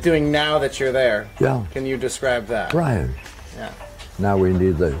 What is it doing now that you're there? Yeah. Can you describe that? Right. Yeah. Now we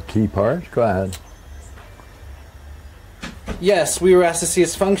need the key part. Go ahead. Yes, we were asked to see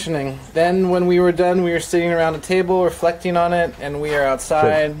its functioning. Then, when we were done, we were sitting around a table, reflecting on it, and we are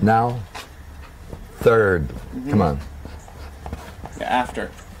outside. So now, third. Come on. Yeah,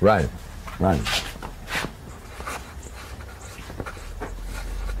 after. Right. Right.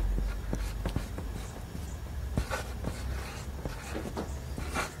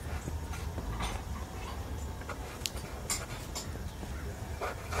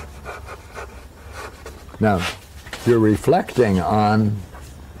 Now, you're reflecting on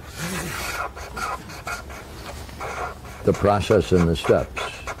the process and the steps,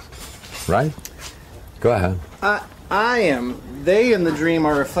 right? Go ahead. I am. They in the dream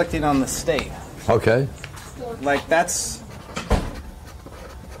are reflecting on the state. Okay. Like that's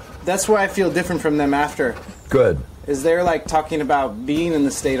where I feel different from them after. Good. Is they're like talking about being in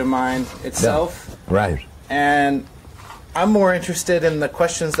the state of mind itself. Yeah. Right. And I'm more interested in the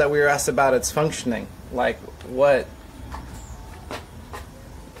questions that we were asked about its functioning. Like what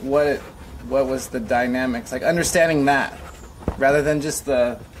was the dynamics? Like understanding that rather than just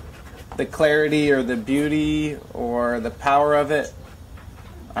the clarity or the beauty or the power of it.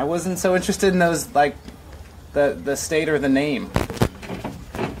 I wasn't so interested in those, like the state or the name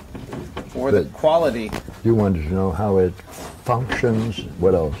or the quality. You wanted to know how it functions.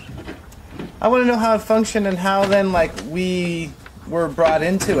 What else? I want to know how it functioned and how then like we were brought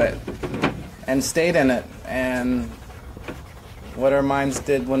into it and stayed in it and what our minds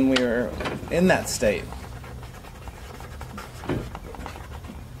did when we were in that state.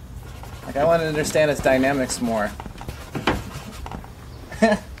 Like I want to understand its dynamics more.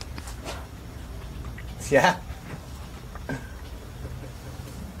 Yeah.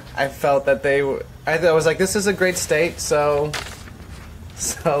 I felt that I was like, this is a great state, so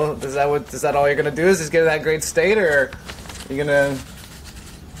is that all you're gonna do is just get in that great state, or you're gonna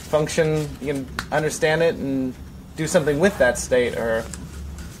function, you can understand it and do something with that state, or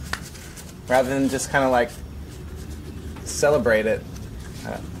rather than just kind of like celebrate it.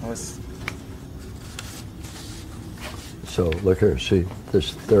 So look here, see,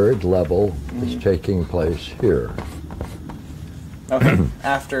 this third level is taking place here. Okay,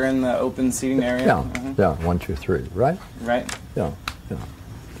 after in the open seating area? Yeah, yeah, 1, 2, 3, right? Right. Yeah, yeah.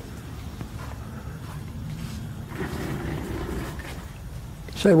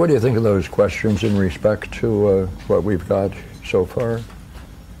 Say, what do you think of those questions in respect to what we've got so far?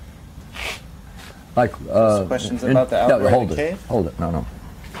 Like, questions about the Algorithmic cave? Hold it, no.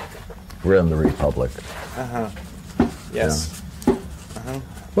 We're in the Republic. Uh-huh. Yes. Yeah. Uh-huh.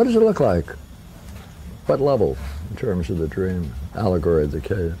 What does it look like? What level in terms of the dream? Allegory of the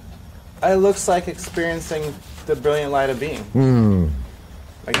cave. It looks like experiencing the brilliant light of being.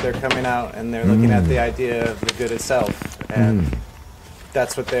 Like they're coming out and they're looking at the idea of the good itself, and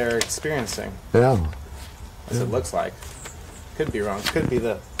that's what they're experiencing. Yeah. As it looks like. Could be wrong. Could be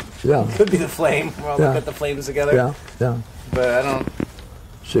the flame. We're all looking at the flames together. Yeah, yeah. But I don't...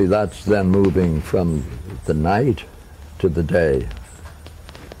 See, that's then moving from the night to the day.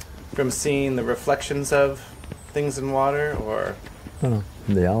 From seeing the reflections of things in water, or... In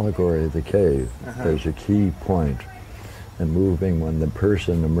the allegory of the cave, there's a key point. And moving when the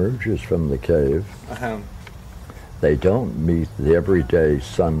person emerges from the cave, they don't meet the everyday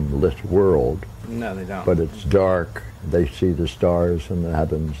sunlit world. No, they don't. But it's dark. They see the stars and the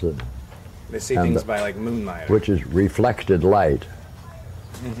heavens. They see things by like moonlight. Which is reflected light.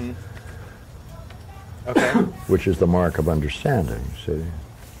 Okay. Which is the mark of understanding, see?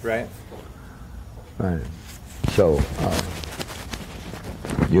 Right. Right. So,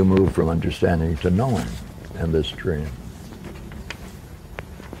 you move from understanding to knowing in this dream.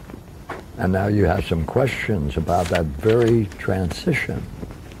 And now you have some questions about that very transition.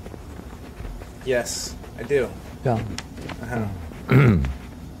 Yes, I do. Yeah.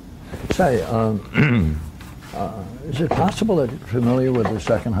 Say, is it possible that you're familiar with the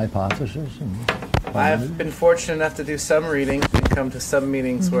second hypothesis? I've been fortunate enough to do some reading and come to some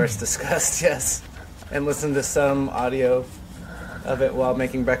meetings where it's discussed, yes. And listen to some audio of it while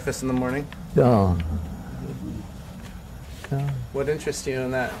making breakfast in the morning. Yeah. What interests you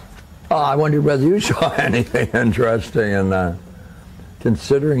in that? I wondered whether you saw anything interesting in that.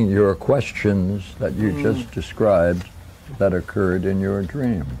 Considering your questions that you just described that occurred in your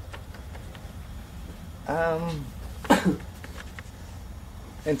dream.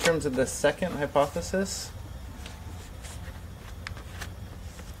 In terms of the second hypothesis,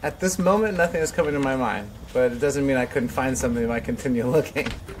 at this moment nothing is coming to my mind, but it doesn't mean I couldn't find something if I continue looking.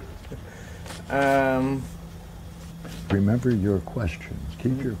 Remember your questions.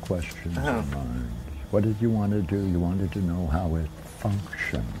 Keep your questions in mind. What did you want to do? You wanted to know how it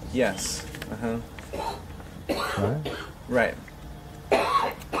functions. Yes. Right? Right.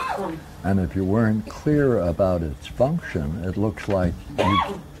 And if you weren't clear about its function, it looks like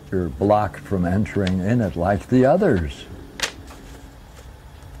you're blocked from entering in it like the others.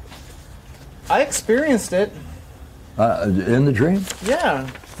 I experienced it. In the dream? Yeah.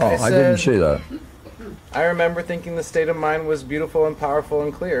 Oh, I didn't see that. I remember thinking the state of mind was beautiful and powerful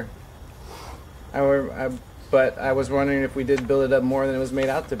and clear. But I was wondering if we did build it up more than it was made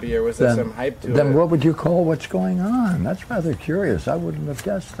out to be, or was there some hype to it? Then what would you call what's going on? That's rather curious. I wouldn't have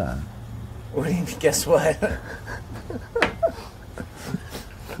guessed that. What do you mean, guess what?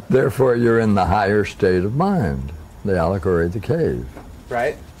 Therefore, you're in the higher state of mind, the allegory of the cave.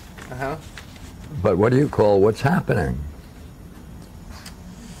 Right? Uh-huh. But what do you call what's happening?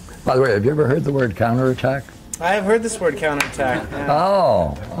 By the way, have you ever heard the word counterattack? I have heard this word counterattack. Yeah.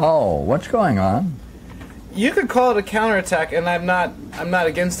 Oh, what's going on? You could call it a counterattack, and I'm not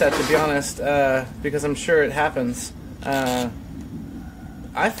against that, to be honest, because I'm sure it happens. I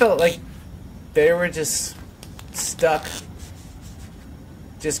felt like they were just stuck,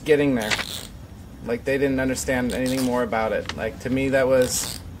 just getting there. Like they didn't understand anything more about it. Like to me, that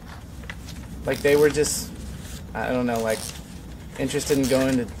was like they were just, I don't know, like interested in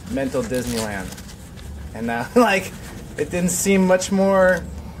going to mental Disneyland, and now like it didn't seem much more.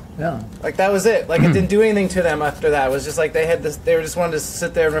 Yeah. Like that was it. Like it didn't do anything to them after that. It was just like they had this. They were just wanted to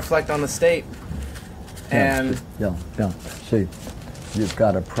sit there and reflect on the state. And yeah. See, you've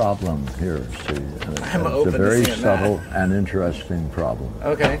got a problem here. See, I'm it's open a very to seeing subtle that. and interesting problem.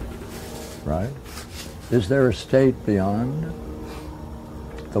 Okay. Right? Is there a state beyond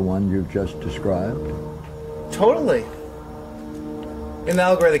the one you've just described? Totally. In the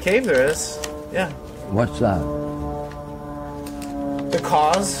allegory of the cave, there is. Yeah. What's that? The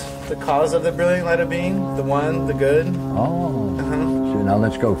cause of the brilliant light of being, the one, the good. Oh. Uh-huh. See, now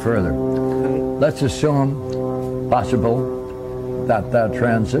let's go further. Let's assume possible that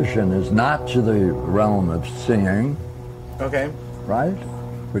transition is not to the realm of seeing, Okay. right?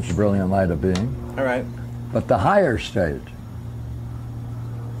 Which is brilliant light of being, All right. but the higher state.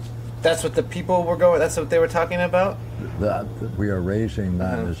 That's what the people were going. That's what they were talking about. That we are raising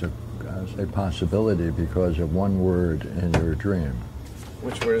that Uh-huh. as a possibility because of one word in your dream.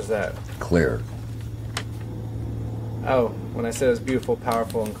 Which word is that? Clear. Oh, when I said it was beautiful,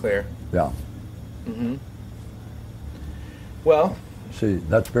 powerful, and clear. Yeah. Mm-hmm. Well. See,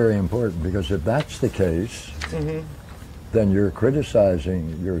 that's very important because if that's the case, Mm-hmm. then you're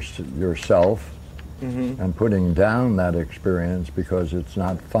criticizing yourself Mm-hmm. and putting down that experience because it's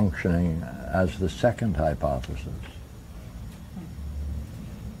not functioning as the second hypothesis.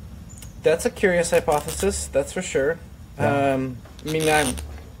 That's a curious hypothesis. That's for sure. Yeah. I mean,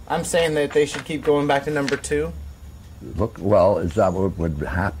 I'm saying that they should keep going back to number 2. Look, well, is that what would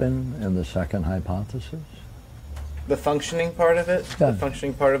happen in the second hypothesis? The functioning part of it, Yeah. the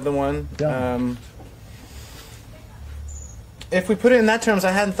functioning part of the one. Yeah. If we put it in that terms,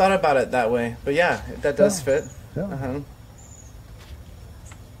 I hadn't thought about it that way. But yeah, that does Yeah. fit. Yeah. Uh-huh.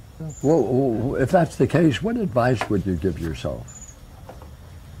 Well, if that's the case, what advice would you give yourself?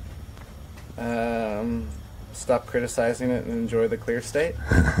 Stop criticizing it and enjoy the clear state.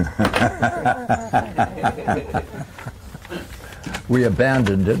 We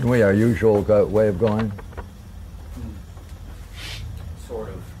abandoned, didn't we, our usual way of going? Sort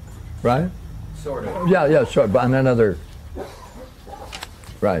of. Right? Sort of. Yeah, sure, but on another...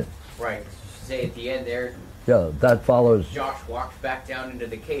 Right. Right. Say at the end there, Yeah, that follows... Josh walked back down into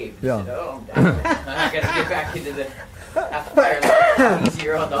the cave. He Yeah. said, "Oh, I'm down. I gotta get back into the fire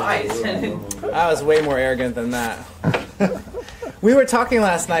easier on the eyes." I was way more arrogant than that. We were talking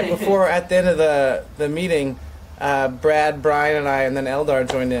last night before, at the end of the meeting, Brad, Brian, and I, and then Eldar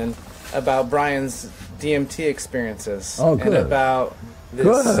joined in, about Brian's DMT experiences. Oh, good. And about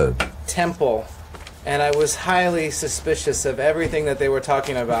this Good. temple. And I was highly suspicious of everything that they were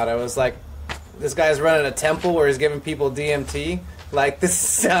talking about. I was like, this guy's running a temple where he's giving people DMT? Like, this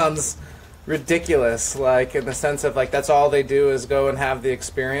sounds ridiculous. Like, in the sense of, like, that's all they do is go and have the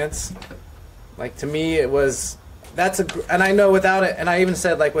experience. Like, to me, it was... and I know without it, and I even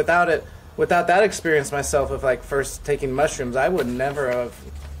said, like, without that experience myself of, like, first taking mushrooms, I would never have...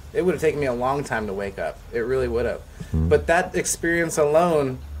 It would have taken me a long time to wake up. It really would have. But that experience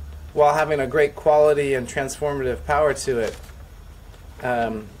alone, while having a great quality and transformative power to it,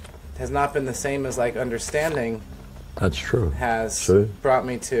 has not been the same as, like, understanding That's true. has See? brought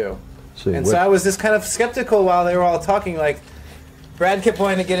me to. See, And so I was just kind of skeptical while they were all talking. Like, Brad kept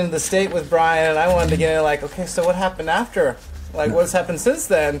wanting to get into the state with Brian, and I wanted to get in, like, okay, so what happened after? Like, what's happened since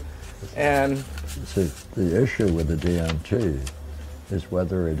then? And See, the issue with the DMT is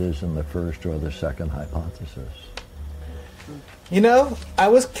whether it is in the first or the second hypothesis. you know, I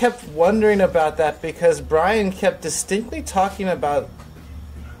was kept wondering about that because Brian kept distinctly talking about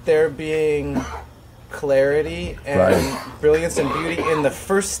there being clarity and Right. brilliance and beauty in the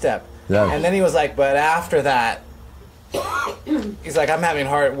first step. Yes. And then he was like, but after that, he's like, I'm having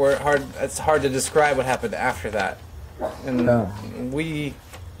it's hard to describe what happened after that. And Yeah. we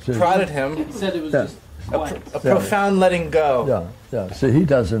See, prodded him, He said it was Yeah. just a white. profound letting go. Yeah. See,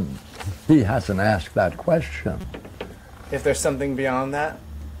 he hasn't asked that question. If there's something beyond that.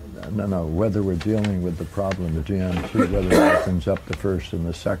 No, whether we're dealing with the problem of GMT, whether it opens up the first and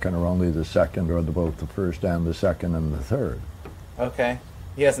the second, or only the second, or both the first and the second and the third. Okay.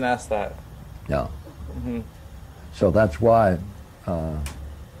 He hasn't asked that. Yeah. Mm-hmm. So that's why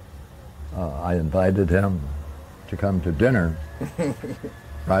I invited him to come to dinner,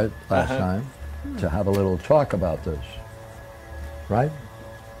 right, last time, to have a little talk about this, right?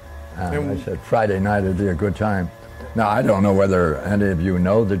 And I said Friday night would be a good time. Now, I don't know whether any of you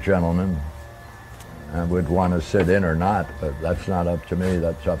know the gentleman and would want to sit in or not, but that's not up to me,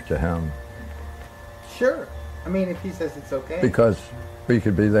 that's up to him. Sure. I mean, if he says it's okay. Because we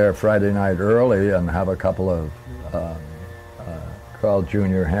could be there Friday night early and have a couple of Carl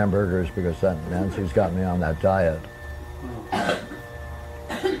Jr. hamburgers, because that Nancy's got me on that diet.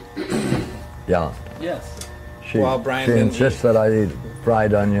 Yeah. Yes. She Brian didn't insists that I eat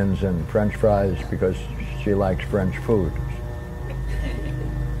fried onions and French fries because she likes French food.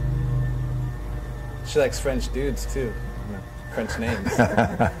 She likes French dudes too. French names.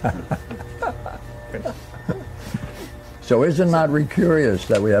 French. So isn't that curious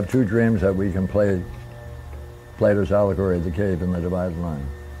that we have two dreams that we can play Plato's allegory of the cave and the divided line?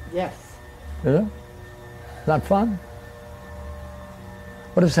 Yes. Is it? Not fun?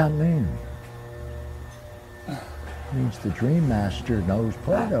 What does that mean? It means the dream master knows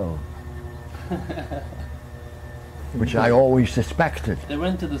Plato. Which I always suspected. They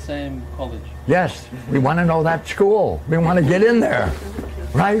went to the same college. Yes, we want to know that school. We want to get in there,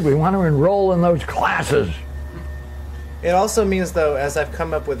 right? We want to enroll in those classes. It also means, though, as I've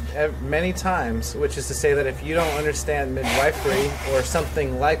come up with many times, which is to say that if you don't understand midwifery or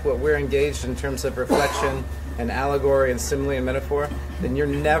something like what we're engaged in terms of reflection and allegory and simile and metaphor, then you're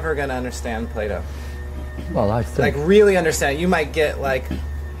never going to understand Plato. Well, I think... Like, really understand. You might get, like,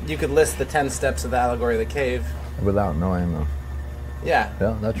 you could list the 10 steps of the allegory of the cave. Without knowing them. Yeah.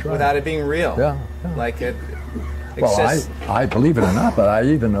 Yeah, that's right. Without it being real. Yeah. Like, it Well, exists. I believe it or not, but I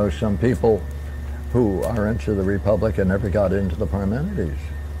even know some people who are into the Republic and never got into the Parmenides.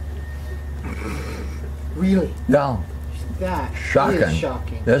 Really? Yeah. That Shocking. is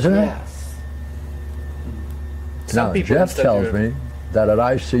shocking. Isn't it? Yes. Some Now, people Jeff instead tells do- me that at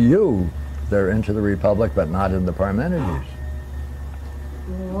ICU, they're into the Republic, but not in the Parmenides.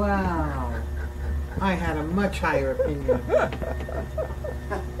 Wow. I had a much higher opinion.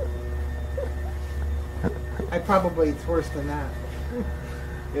 It's worse than that.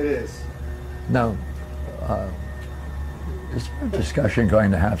 It is. Now, is our discussion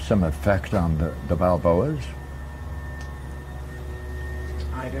going to have some effect on the Balboas?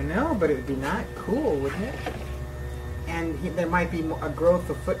 I don't know, but it would be not cool, wouldn't it? And there might be a growth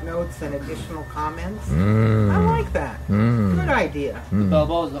of footnotes and additional comments. I like that. Good idea. The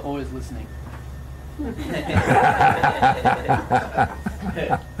Balboas are always listening.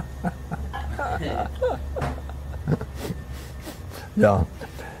 Yeah.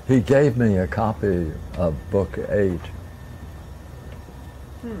 He gave me a copy of Book 8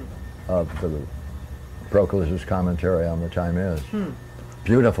 of the Proclus's commentary on the Time Is.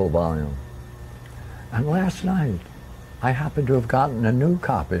 Beautiful volume. And last night, I happened to have gotten a new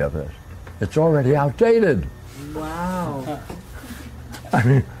copy of it. It's already outdated. Wow. I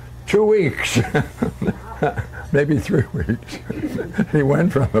mean, 2 weeks, maybe 3 weeks. He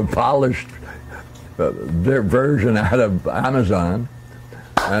went from a polished version out of Amazon,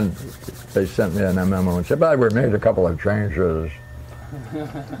 and they sent me an memo and said, "But we made a couple of changes."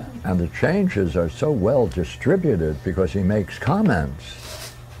 And the changes are so well distributed because he makes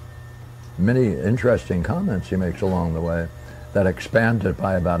comments, many interesting comments he makes along the way that expand it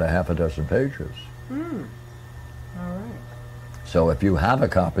by about a half a dozen pages. All right. So if you have a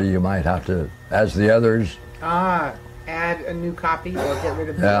copy, you might have to, as the others, Add a new copy or get rid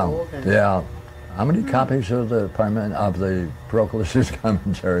of the old. yeah. How many copies of the Proclus's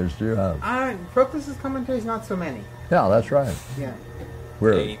commentaries do you have? Proclus's commentaries, not so many. Yeah, that's right. Yeah.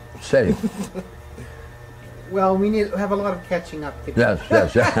 We're 8. safe. Well, we have a lot of catching up to do. Yes.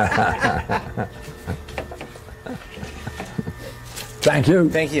 Thank you.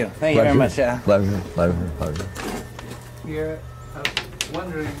 Thank you. Thank you very much. Yeah. Pleasure. Pierre, I was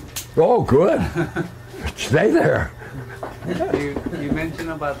wondering, Oh, good. Stay there. you mentioned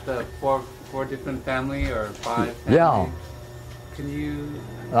about the four different family or 5 family. Yeah. Can you?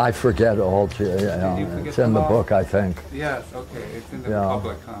 I forget all. Did you forget It's in the them all? book, I think. Yes. Okay. It's in the Yeah.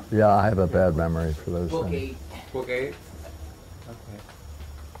 Republic, huh? Yeah, I have a bad memory for those Book things. 8. Book 8. Okay.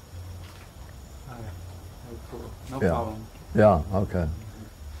 Alright. Cool. No Yeah. problem. Yeah, okay.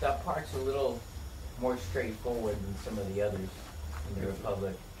 That part's a little more straightforward than some of the others in the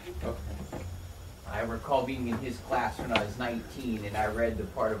Republic. Okay. I I recall being in his class when I was 19, and I read the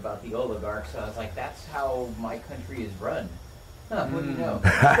part about the oligarchs. I was like, that's how my country is run. Huh, what do you know?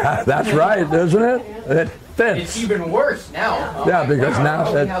 That's right, isn't it? It fits. It's even worse now. Yeah, because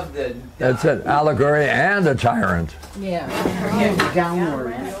now we have it's an allegory and a tyrant. Yeah.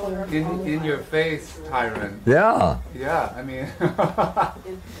 Downward. In your face, tyrant. Yeah. Yeah, I mean.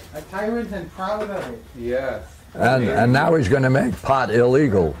 A tyrant and proud of it. Yes. And now he's going to make pot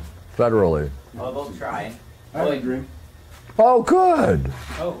illegal federally. Oh, they'll try. I have a dream. Oh, good.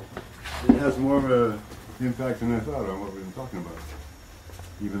 Oh. It has more of an impact than I thought on what we've been talking about,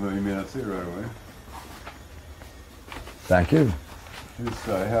 even though you may not see it right away. Thank you.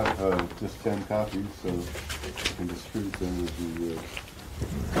 I have just 10 copies, so I can distribute them with the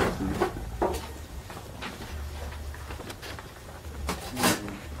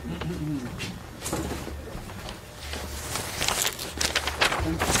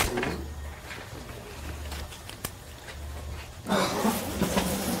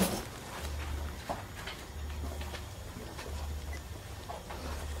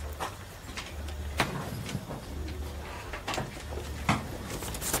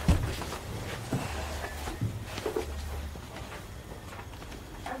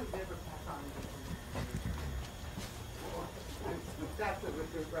That's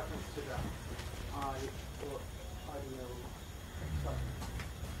with reference to the audio.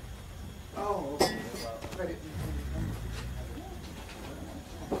 Oh, okay. But it,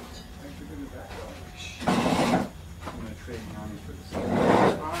 Thanks for giving it back. I'm going to trade Yanni for the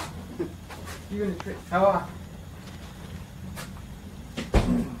same. you're gonna trick. Oh.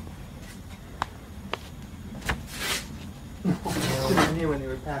 I knew when they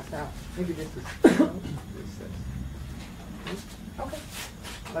were passed out. Maybe this is. Okay.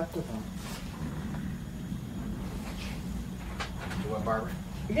 Left with them. You want Barbara?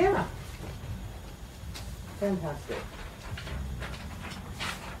 Yeah. Fantastic.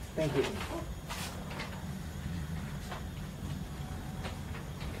 Thank you.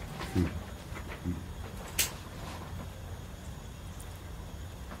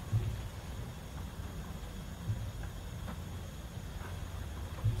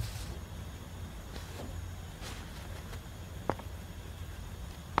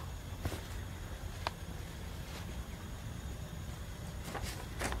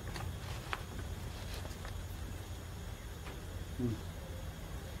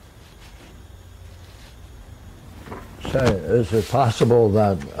 Say, is it possible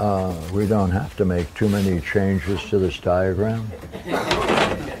that we don't have to make too many changes to this diagram?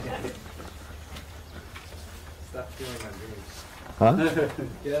 Stop stealing my dreams. Huh?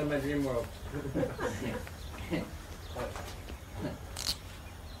 Get out of my dream world.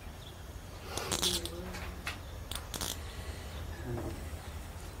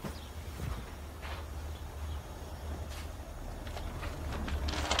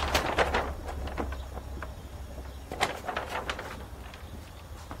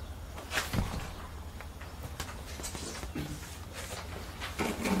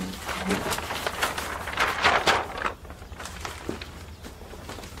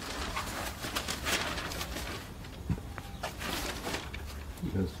 You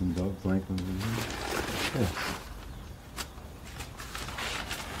have some blank ones in there?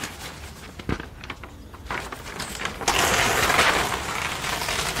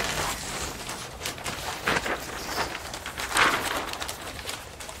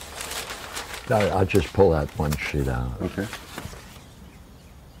 I'll just pull that one sheet out. Okay.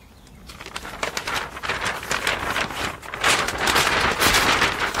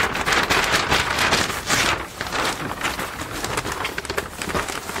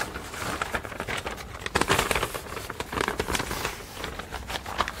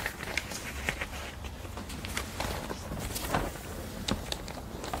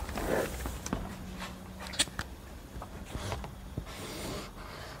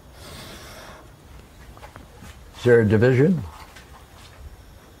 Is there a division?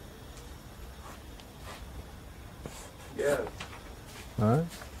 Yes. All right.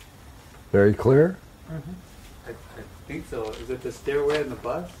 Very clear? I think so. Is it the stairway and the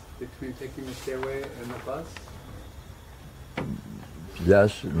bus? Between taking the stairway and the bus?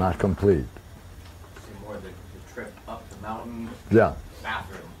 Yes, not complete. See more the trip up the mountain, Yeah,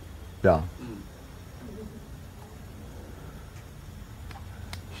 bathroom. yeah.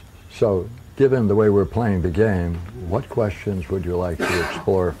 So, given the way we're playing the game, what questions would you like to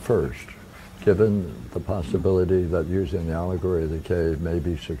explore first? Given the possibility that using the allegory of the cave may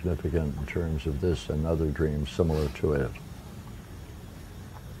be significant in terms of this and other dreams similar to it.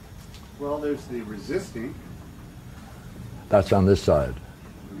 Well, there's the resisting. That's on this side.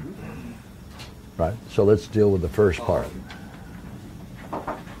 Right? So let's deal with the first part.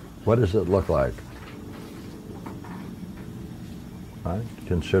 What does it look like? Right?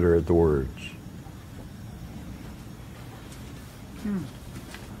 Consider it the words.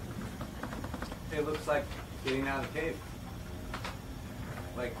 It looks like getting out of the cave.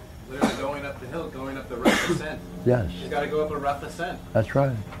 Like literally going up the hill, going up the rough ascent. Yes, You gotta go up a rough ascent. that's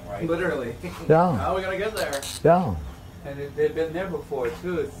right. Literally. Yeah. How are we gonna get there? Yeah. And they've been there before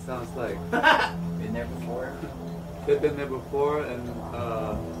too. It sounds like Been there before? they've been there before, and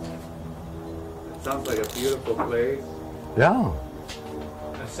it sounds like a beautiful place. Yeah.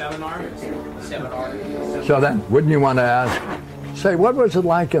 A seminar? Seminar? So then, wouldn't you want to ask, say, what was it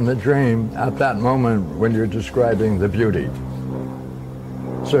like in the dream at that moment when you're describing the beauty?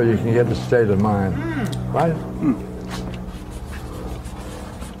 So you can get a state of mind, right?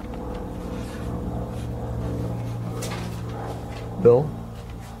 Bill?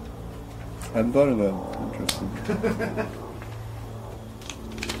 I hadn't thought of that. Interesting.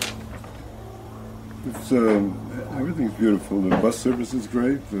 It's everything's beautiful. The bus service is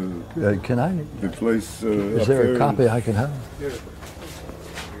great. Can I? The place. Is up there a copy is- I can have?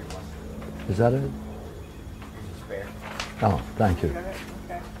 Is that it? Spare. Oh, thank you.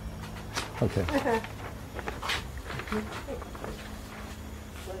 Okay.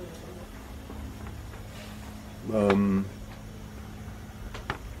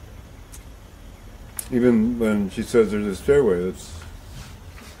 Even when she says there's a stairway, it's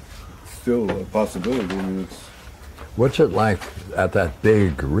still a possibility. I mean, it's What's it like at that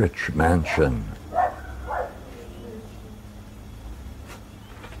big, rich mansion?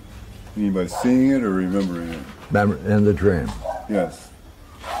 you mean by seeing it or remembering it? In the dream? Yes.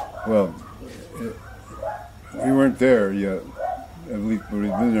 Well, we weren't there yet. At least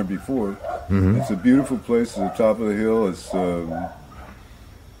we've been there before. It's a beautiful place at the top of the hill. It's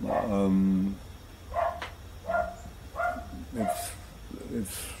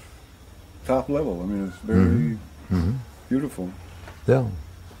top level. I mean, it's very beautiful. Yeah.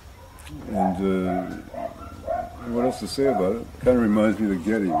 And what else to say about it? Kind of reminds me of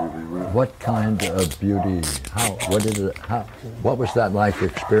the Getty, really. What kind of beauty? How? What did it? How? What was that like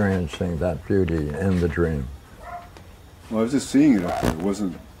experiencing that beauty in the dream? Well, I was just seeing it up there. It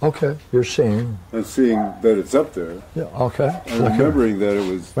wasn't. Okay, you're seeing. I'm seeing that it's up there. Yeah. Okay. And remembering that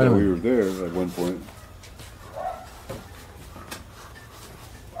it was Wait a that we minute. were there at one point.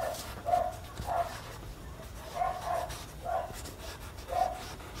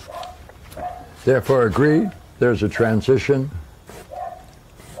 Therefore, agree. There's a transition.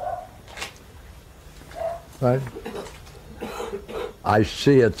 Right. I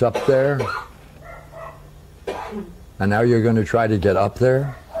see it's up there. And now you're going to try to get up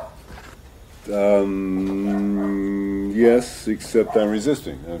there? Yes, except I'm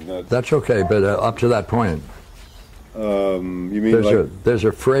resisting. I'm not. That's okay, but up to that point. You mean There's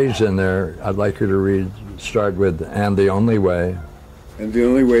a phrase in there I'd like you to read, start with, and the only way. And the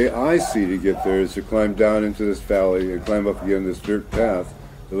only way I see to get there is to climb down into this valley and climb up again this dirt path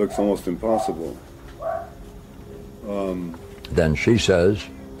that looks almost impossible. Then she says,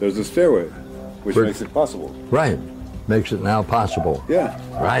 There's a stairway, which We're- makes it possible. right, makes it now possible. Yeah.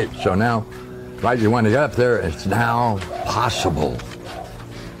 Right, so now, right, you want to get up there, it's now possible.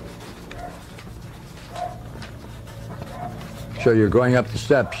 So you're going up the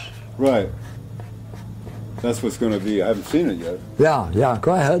steps. Right. That's what's going to be. I haven't seen it yet. Yeah,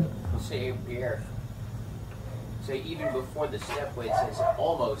 go ahead. Say, Pierre. So even before the stepway, it says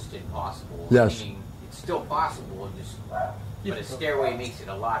almost impossible. Yes. Meaning it's still possible, just but a stairway makes it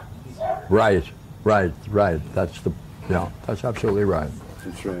a lot easier. Right. That's absolutely right.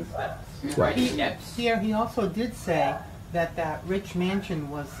 That's right. Right steps. Pierre, he also did say that that rich mansion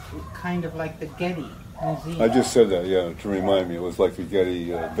was kind of like the Getty Museum. I just said that, yeah, to remind me. It was like the Getty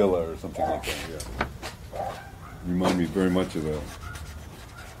Villa or something like that, yeah. Remind me very much of that.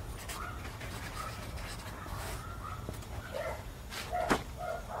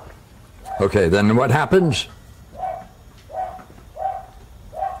 Okay, then what happens?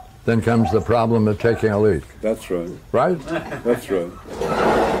 Then comes the problem of taking a leak, That's right. right? That's right.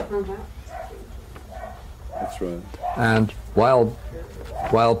 That's right. And while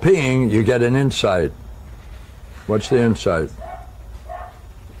peeing, you get an insight. What's the insight?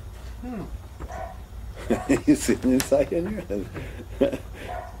 You see an insight in your head.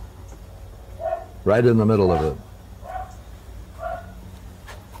 Right in the middle of it.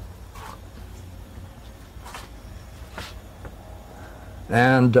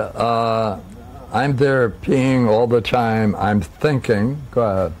 And I'm there peeing all the time. I'm thinking, go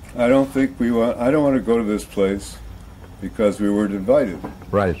ahead. I don't want to go to this place because we weren't invited.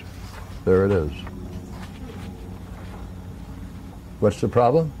 Right. There it is. What's the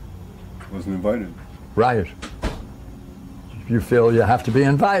problem? Wasn't invited. Right. You feel you have to be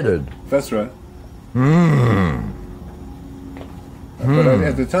invited. That's right. Hmm. But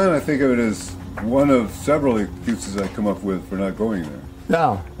at the time, I think of it as one of several excuses I come up with for not going there.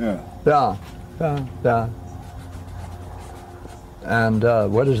 Yeah. Yeah. Yeah. Yeah. Yeah. And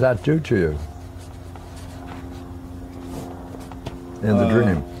what does that do to you? In the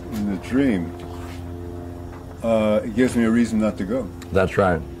dream. In the dream, it gives me a reason not to go. That's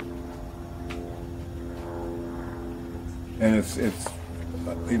right. And it's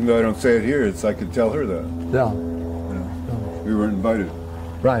even though I don't say it here, it's I could tell her that. Yeah. You know, we weren't invited.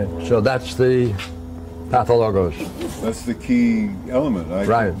 Right. So that's the pathologos. That's the key element.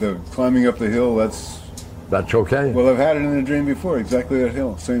 Right. The climbing up the hill, that's okay. Well, I've had it in a dream before, exactly that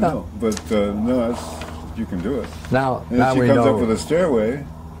hill, same Yeah. hill. But no, you can do it. Now And if she we comes know. up with a stairway,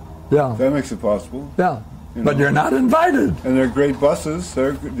 Yeah. that makes it possible. Yeah. You But know. you're not invited. And they're great buses.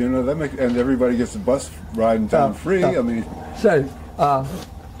 They're, you know, that makes, and everybody gets a bus ride in town Yeah. free. Yeah. I mean, Say, Everybody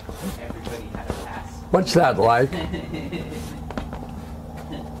had a pass. what's that like?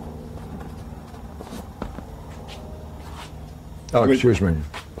 Oh, Wait. excuse me.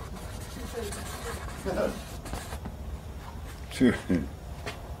 sure.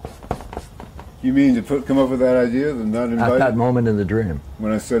 You mean to come up with that idea, the not At invited? that moment in the dream.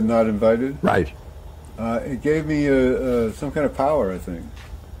 When I said not invited, Right. it gave me some kind of power. I think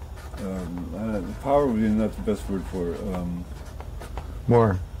power would be not the best word for it.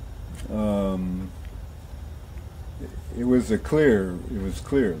 More. It was clear. It was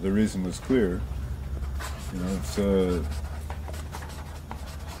clear. The reason was clear. You know, it's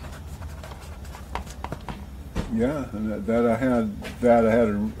yeah, and that I had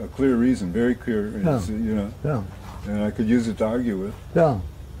a clear reason, very clear. And Yeah. it's, you know, Yeah. and I could use it to argue with, Yeah.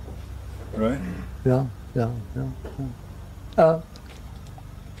 right? Yeah. Yeah. Yeah. Yeah.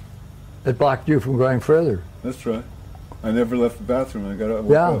 It blocked you from going further. That's right. I never left the bathroom. I got up.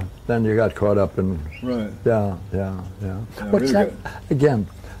 woke Yeah. up. Then you got caught up in. Right. Yeah. Yeah. Yeah. Yeah, What's really that? Again,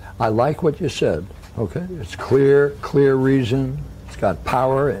 I like what you said. Okay. It's clear reason. It's got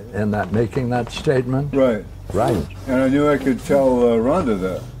power in that making that statement. Right. Right. And I knew I could tell Rhonda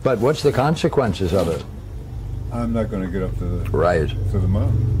that. But what's the consequences of it? I'm not going to get up to the Right.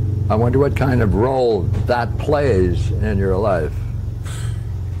 mountain. I wonder what kind of role that plays in your life.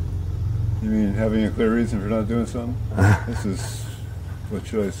 You mean having a clear reason for not doing something? This is, what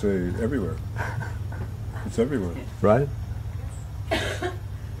should I say, everywhere. It's everywhere. Right?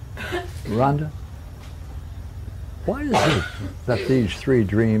 Rhonda? Why is it that these three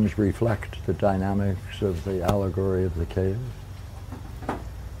dreams reflect the dynamics of the allegory of the cave?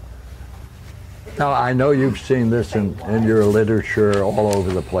 Now, I know you've seen this in your literature all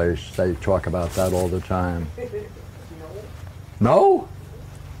over the place. They talk about that all the time. No?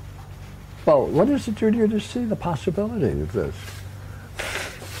 Well, what does it do to you to see the possibility of this?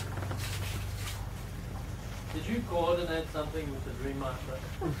 Did you coordinate something with the Dream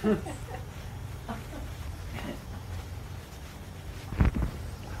Master?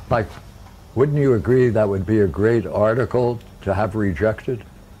 Like, wouldn't you agree that would be a great article to have rejected?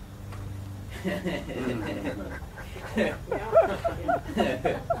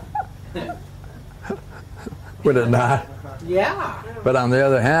 Would it not? Yeah. But on the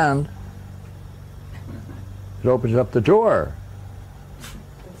other hand, it opens up the door.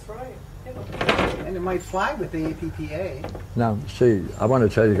 That's right. And it might fly with the APPA. Now, see, I want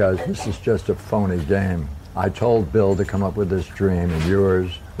to tell you guys, this is just a phony game. I told Bill to come up with this dream, and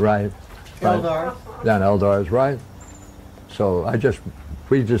yours, right? Eldar. Yeah, and Eldar's, right? So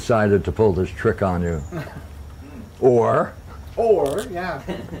we decided to pull this trick on you. Or, Or, yeah.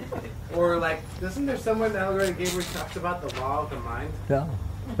 Or like, isn't there somewhere in the allegory game where he talks about the law of the mind?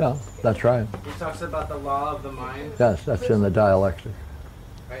 yeah, that's right. He talks about the law of the mind, Yes, that's in the dialectic.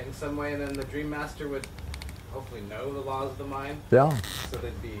 right, in some way, and then the dream master would hopefully know the laws of the mind, Yeah, so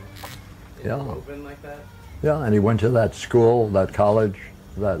they'd be Yeah. open like that. yeah, and he went to that school, that college,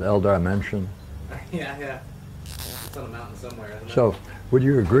 that Eldar mentioned. Yeah. It's on a mountain somewhere, isn't it? So, would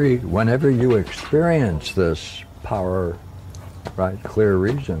you agree, whenever you experience this power, right, clear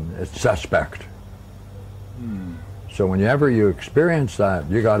reason, it's suspect. So whenever you experience that,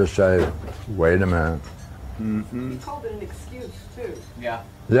 you got to say, wait a minute. He called it an excuse, too. Yeah.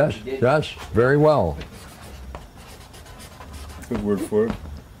 Yes, yes, very well. Good word for it.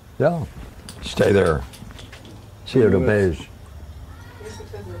 Yeah, stay there. See it obeys. Yes,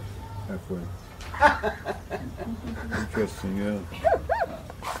 it does it. Halfway. Interesting, yeah.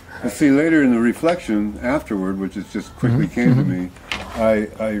 And see, later in the reflection afterward, which is just quickly came to me,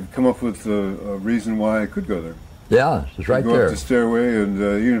 I've come up with a reason why I could go there. Yeah, it's right Go there. up the stairway, and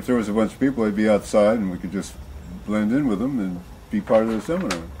even if there was a bunch of people, I'd be outside, and we could just blend in with them and be part of the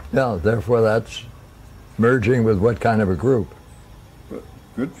seminar. Yeah, therefore that's merging with what kind of a group? But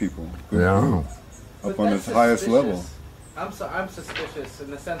good people, good Yeah. group, But up on the that's highest level. suspicious. I'm suspicious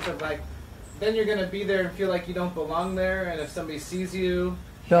in the sense of like, then you're gonna be there and feel like you don't belong there, and if somebody sees you,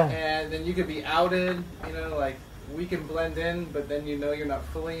 Yeah. and then you could be outed. You know, like we can blend in, but then you know you're not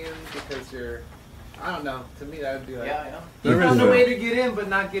fully in because you're. I don't know. To me, that would be like Yeah, you There found is a a- way to get in, but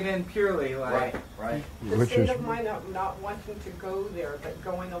not get in purely. Like Right, right. The Which state is- of mind of not wanting to go there, but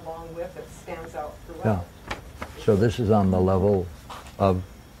going along with it stands out Yeah. throughout. So this is on the level of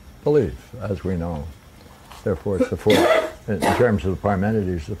belief, as we know. Therefore, it's the fourth, in terms of the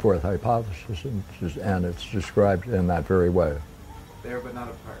Parmenides, the fourth hypothesis, and it's described in that very way. there, but not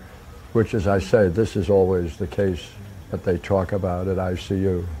apart. Which, as I say, this is always the case that they talk about at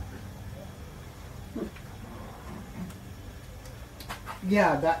ICU.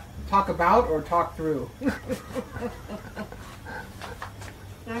 Yeah, that talk about or talk through.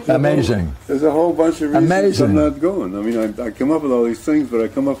 Amazing. There's a whole bunch of reasons Amazing. I'm not going. I mean, I come up with all these things, but I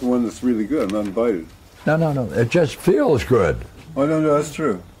come up with one that's really good. I'm not invited. No. It just feels good. Oh, no, that's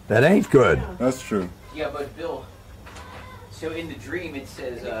true. That ain't good. That's true. Yeah, but Bill, so in the dream it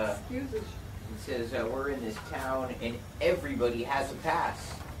says, Excuses. we're in this town and everybody has a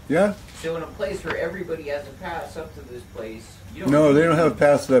pass. Yeah? So in a place where everybody has a pass up to this place, you don't. No, they don't have a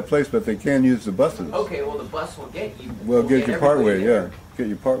pass to that place, but they can use the buses. Okay, well the bus will get you. Well, will get you part everybody way, there. yeah. Get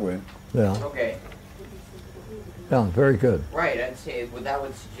you part way. Yeah. Okay, Yeah, very good. right. I'd say well, that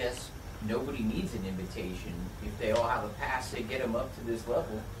would suggest nobody needs an invitation. If they all have a pass, they get them up to this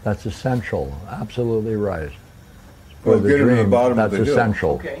level. That's essential. Absolutely right. Well, For the get 'em to the dream, bottom of that's the hill.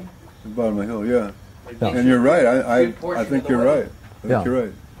 essential. Okay. The bottom of the hill, yeah. But it Yeah. gives And you you're right. a I good portion think of the you're way. right. I think Yeah. you're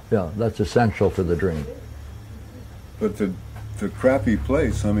right. Yeah, that's essential for the dream. But the crappy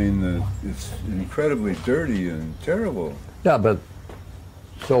place, I mean, it's incredibly dirty and terrible. Yeah, but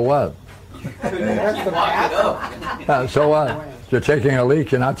so what? That's the Lock it up. So what? You're taking a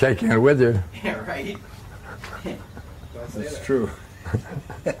leak, you're not taking it with you. Yeah, right. That's true.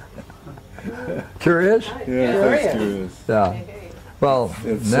 Curious? Yeah, that's curious. Yeah. Well,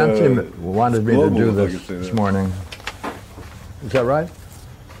 It's, Nancy wanted me to global, do if I this could say this that. morning. Is that right?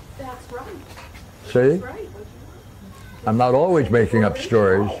 That's right. See? That's right. I'm not always making up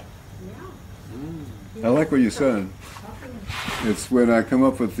stories. I like what you said. It's when I come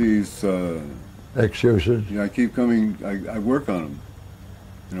up with these, Excuses. I keep coming, I work on them.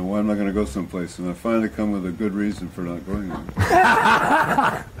 You know, why am I going to go someplace? And I finally come with a good reason for not going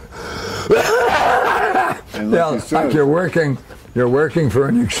there. And Yeah, like you like said, you're working for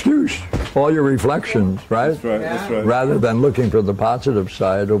an excuse. All your reflections, right? that's right, that's right. Rather than looking for the positive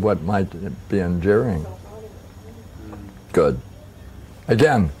side of what might be enduring. Good.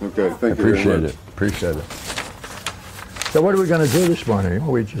 Again, Okay, thank you very appreciate much. it. Appreciate it. So what are we going to do this morning?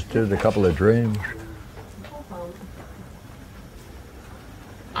 We just did a couple of dreams.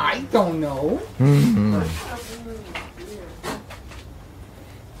 I don't know.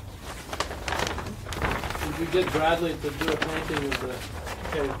 Did you get Bradley to do a painting of the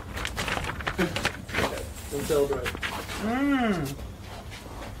cave? In Eldar.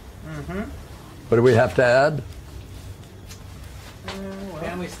 What do we have to add?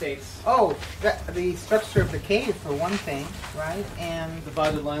 Family states. Oh, the structure of the cave for one thing, right? And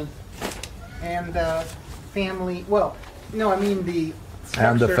Divided line. family. Well, no, I mean the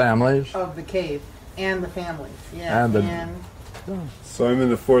And the structure families? of the cave and the families. Yeah, And the- So I'm in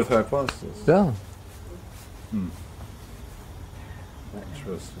the fourth hypothesis. Yeah.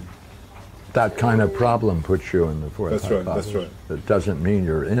 Interesting. That kind of problem puts you in the fourth That's right, that's hypothesis. It doesn't mean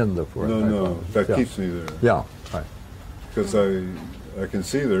you're in the fourth No, hypothesis. that Yeah. keeps me there. Yeah, right. Because I can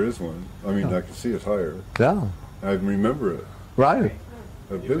see there is one. I mean, I can see it's higher. Yeah, I remember it. right.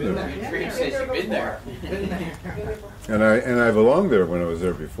 I've been there. Your dream says you've been there. And I belonged there when I was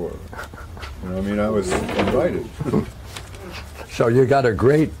there before. You know, I mean, I was invited. So you got a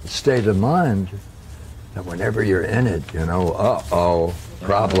great state of mind that whenever you're in it, you know, uh-oh,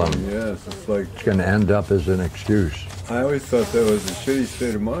 problem. Yes, it's like, It's going to end up as an excuse. I always thought that was a shitty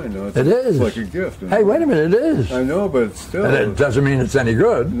state of mind. No, it's It is. It's like a gift. Hey, wait a minute, it is. I know, but still. And it doesn't mean it's any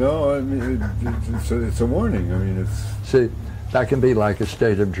good. No, I mean, it's a warning. I mean, it's. See, that can be like a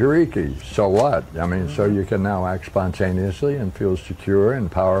state of jiriki. So what? I mean, so you can now act spontaneously and feel secure and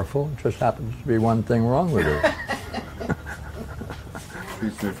powerful. It just happens to be one thing wrong with it.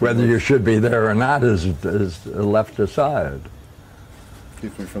 Keeps me from Whether the- you should be there or not is left aside.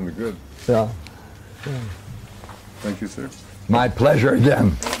 Keeps me from the good. Yeah. Thank you, sir. My pleasure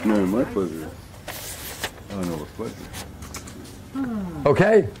again. No, my pleasure. I don't know what pleasure.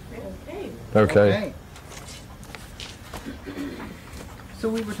 Okay? Okay. So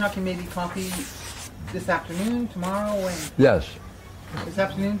we were talking maybe coffee this afternoon, tomorrow, when? Yes, This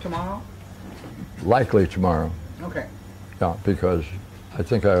afternoon, tomorrow? likely tomorrow. Okay. Yeah, because I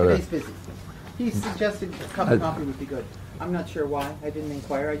think I ought Today's to. busy. He suggested a cup of coffee would be good. I'm not sure why. I didn't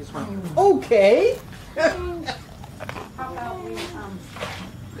inquire. I just went, okay. How about we,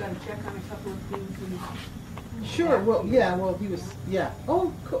 gotta check on a couple of things and Sure. Well, yeah. Well, he was. Yeah.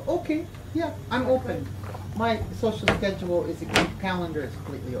 Oh, okay. Yeah. I'm open. My social schedule is calendar is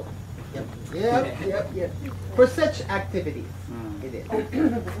completely open. Yep. For such activities, it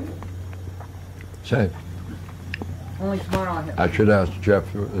is. Say, Only tomorrow I have. I should ask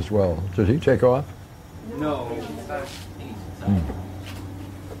Jeff as well. Did he take off? No.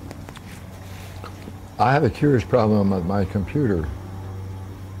 I have a curious problem with my computer.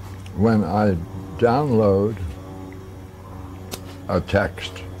 When I download a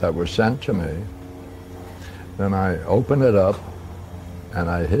text that was sent to me, then I open it up and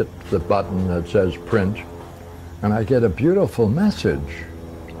I hit the button that says print, and I get a beautiful message.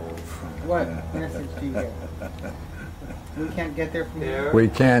 What message do you get? We can't get there from here. We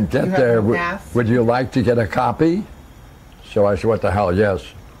can't get You have there. no pass? Would you like to get a copy? So I said, what the hell, yes.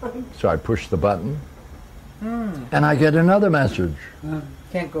 So I push the button, and I get another message.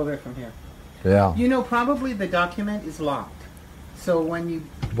 Can't go there from here. Yeah. You know, probably the document is locked. So when you,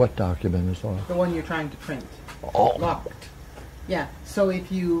 What document is that? the one you're trying to print, Oh. locked. Yeah. So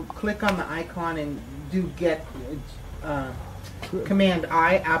if you click on the icon and do get Command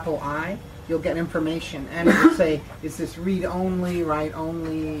I, Apple I, you'll get information, and it will say, is this read only, write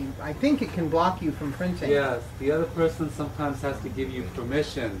only? I think it can block you from printing. Yes, the other person sometimes has to give you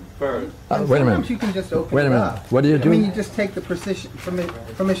permission first. And Wait a sometimes minute. you can just open Wait a it minute. up. What do you I mean, do? you just take the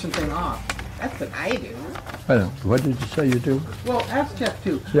permission thing off. That's what I do. Wait a minute. What did you say you do? Well, ask Jeff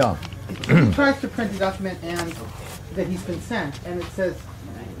too. Yeah. He tries to print a document and that he's been sent, and it says,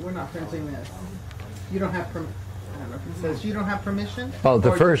 "We're not printing this. You don't have permission." I don't know if it says you don't have permission. Well, the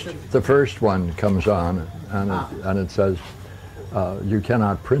or first just says- the first one comes on, and it says, "You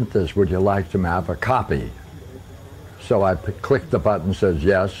cannot print this. Would you like to have a copy?" So I click the button, says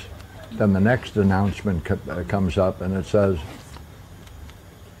yes. Then the next announcement comes up, and it says,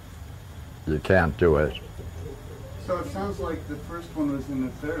 "You can't do it." So it sounds like the first one was in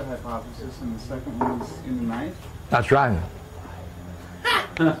the third hypothesis and the second one was in the ninth? That's right.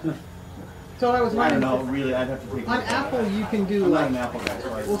 So I was I don't wondering, know, really, I'd have to take on a look at Apple that. you can do I'm not like, an Apple guy,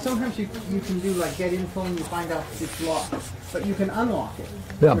 so I- well, sometimes you can do like get info and you find out it's locked, but you can unlock it.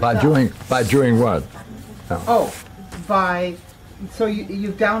 Yeah, by doing what? Oh, so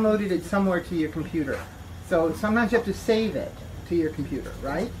you've downloaded it somewhere to your computer. So sometimes you have to save it to your computer,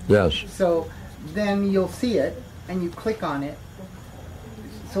 right? Yes. So then you'll see it and you click on it.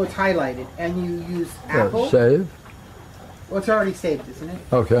 So it's highlighted and you use Apple. Save. Well, it's already saved, isn't it?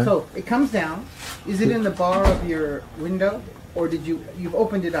 Okay. So it comes down. Is it in the bar of your window, or you've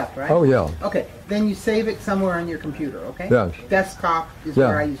opened it up, right? Oh yeah. Okay. Then you save it somewhere on your computer. Okay. Yes. Desktop is Yeah,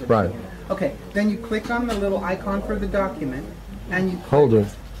 where I use it. right. Okay. Then you click on the little icon for the document, and you Hold it.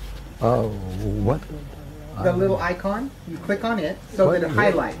 What? the little icon. You click on it so that it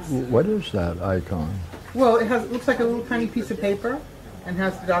highlights. What is that icon? Well, it looks like a little tiny piece of paper, and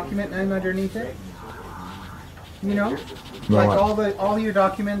has the document name underneath it. You know, No, like I- all your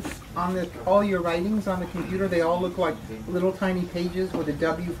documents all your writings on the computer, they all look like little tiny pages with a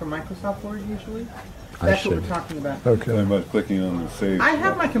W for Microsoft Word usually. I That's what see. we're talking about. Okay. Talking about clicking on the save. I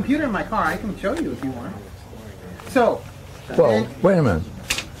have my computer in my car. I can show you if you want. So, Well, then- wait a minute.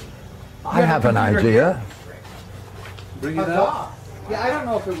 I have an idea. Bring it up. Huzzah. Yeah, I don't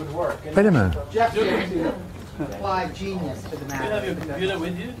know if it would work. And Wait a minute. Jeff had to apply genius to the matter. You have your computer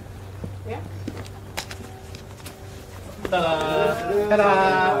with you? Yeah.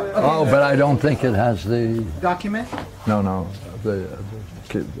 Ta-da! Okay. Oh, but I don't think it has the Document? the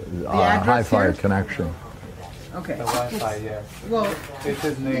address hi-fi here? connection. Okay. The Wi-Fi, yes. Well, It's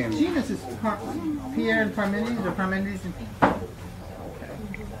his name. Genus is Pierre and Parmenides, or Parmenides and...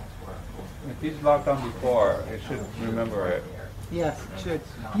 If he's logged on before, it should remember it. Yes, it should.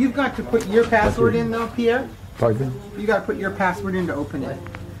 You've got to put your password in though, Pierre. Pardon? You got to put your password in to open it.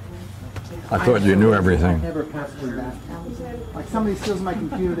 I thought you knew I everything. never password that. Like somebody steals my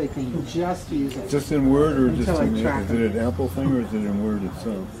computer, they can just use it. Just in Word or just Until I in, track is it an Apple thing or is it in Word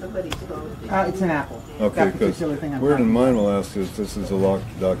itself? Somebody's phone. It's an Apple. Okay, That because particular thing I'm Word talking and mine will ask us, this is a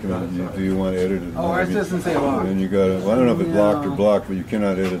locked document, do you want to edit it? Oh, ours doesn't say locked. And you got to, well, I don't know if it's No. locked or blocked, but you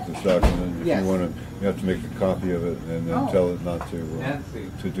cannot edit this document. If Yes. you want to, you have to make a copy of it and then tell it not to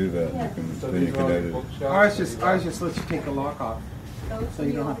do that. Then you can edit it. Ours just lets you take the lock off, so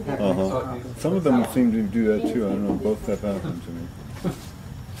you don't have to have an extra copy. Some of them seem to do that too. I don't know. Both have happened to me.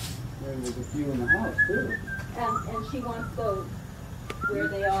 There's a few in the house too. And she wants those where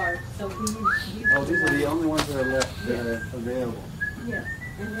they are, so we use. Oh, these are the only ones that are left that are available. Yes,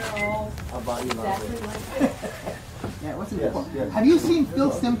 and they're all I'll buy you exactly lots. like this. Yeah, it wasn't Yes, cool. yes. Have you seen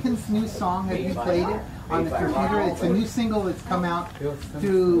Phil Simpkins' new song? Have you played it on the computer? It's a new single that's come out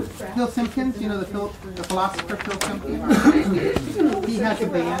through Phil Simpkins. You know the philosopher Phil Simpkins. He has a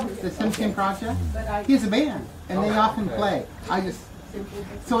band, the Simpkin Project. He has a band, and they often play.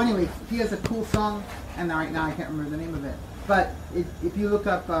 So anyway, he has a cool song, and right now I can't remember the name of it. But if you look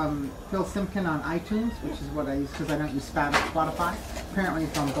up Phil Simpkin on iTunes, which is what I use because I don't use Spotify, apparently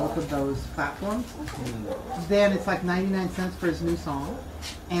it's on both of those platforms, then it's like 99 cents for his new song.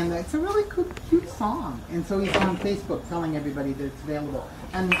 And it's a really cute song. And so he's on Facebook telling everybody that it's available.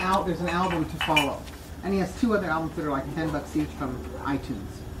 And there's an album to follow. And he has 2 other albums that are like $10 each from iTunes.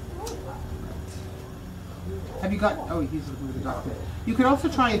 Have you got, he's looking at the document. You could also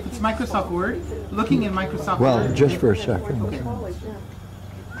try, if it's Microsoft Word, looking in Microsoft Word. Well, just for a second. Okay.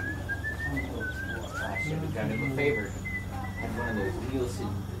 I should have done him a favor. Had one of those Nielsen.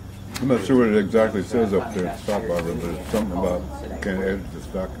 I'm not sure what it exactly says up there at the top, Barbara, but it's something about you can't edit this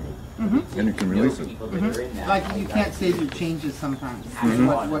document. And you can release it. Like you can't save your changes sometimes.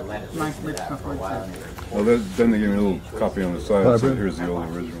 What Microsoft Word says. Well, then they give me a little copy on the side. So here's the old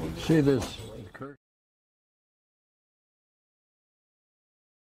original. See this